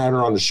while. I haven't had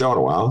her on the show in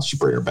a while. Should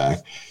bring her back.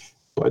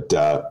 But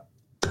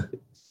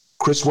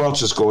Chris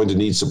Welch is going to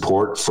need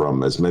support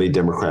from as many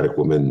Democratic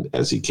women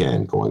as he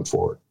can going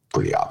forward.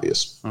 Pretty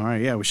obvious. All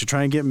right. Yeah, we should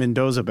try and get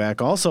Mendoza back.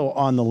 Also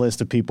on the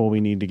list of people we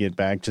need to get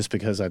back, just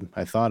because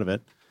I thought of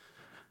it.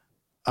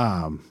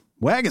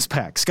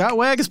 Wagaspack. Scott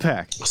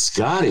Wagaspack.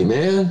 Scotty,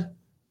 man.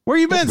 Where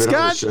you been,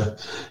 Scott?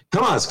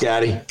 Come on,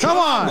 Scotty. Come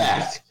on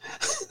back.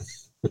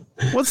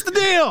 What's the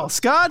deal,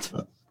 Scott?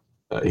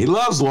 He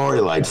loves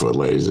Lori Lightfoot,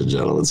 ladies and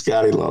gentlemen.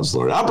 Scotty loves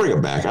Lori. I'll bring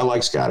him back. I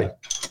like Scotty.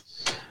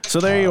 So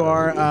there you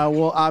are.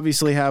 We'll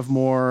obviously have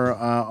more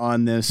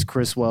on this.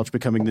 Chris Welch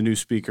becoming the new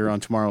speaker on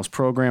tomorrow's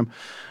program.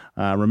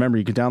 Remember,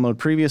 you can download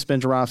previous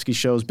Ben Joravsky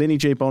shows, Benny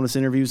J bonus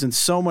interviews, and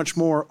so much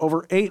more.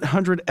 Over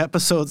 800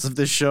 episodes of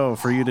this show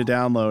for you to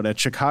download at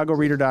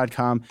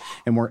chicagoreader.com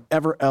and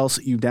wherever else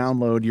you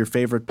download your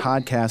favorite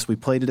podcast. We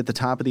played it at the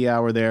top of the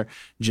hour there.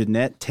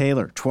 Jeanette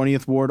Taylor,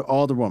 20th Ward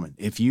Alderwoman.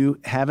 If you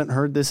haven't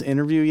heard this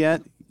interview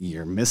yet,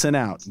 you're missing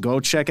out.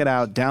 Go check it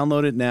out.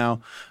 Download it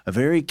now. A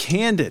very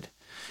candid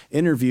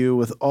interview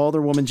with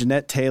Alderwoman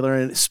Jeanette Taylor,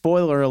 and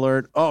spoiler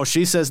alert,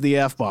 she says the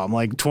F-bomb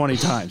like 20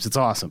 times. It's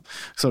awesome.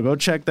 So go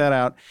check that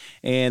out.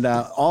 And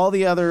all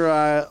the other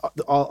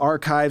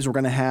archives, we're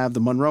going to have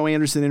the Monroe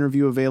Anderson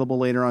interview available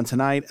later on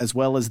tonight, as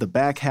well as the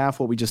back half,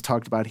 what we just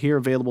talked about here,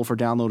 available for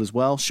download as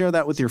well. Share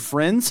that with your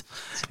friends.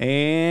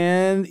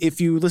 And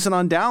if you listen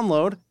on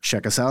download,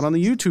 check us out on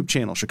the YouTube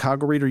channel,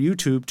 Chicago Reader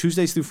YouTube,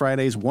 Tuesdays through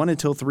Fridays, 1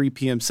 until 3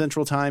 p.m.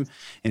 Central Time.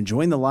 And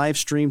join the live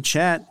stream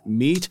chat.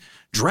 Meet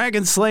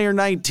Dragon Slayer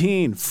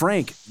 19,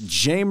 Frank,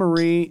 J.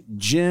 Marie,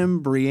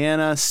 Jim,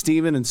 Brianna,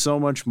 Steven, and so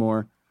much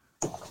more.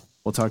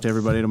 We'll talk to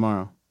everybody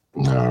tomorrow.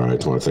 All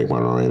right. I want to thank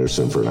Monroe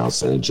Anderson for an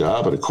outstanding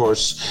job. And, of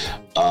course,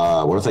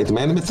 I want to thank the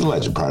man, the myth, the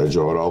legend, Pride of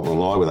Joe at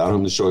Illinois, without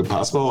whom the show would be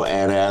possible.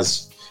 And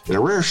as in a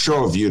rare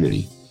show of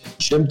unity,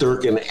 Jim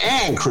Durkin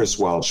and Chris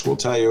Welch will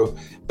tell you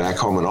back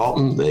home in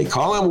Alton, they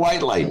call him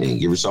White Lightning.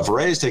 Give yourself a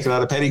raise, take it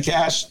out of petty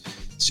cash.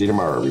 See you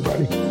tomorrow,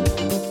 everybody.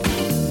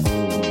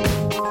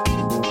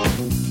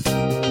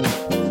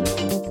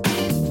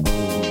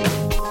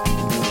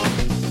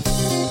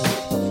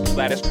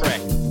 That is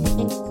correct.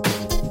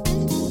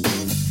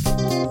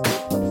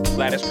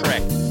 That is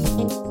correct.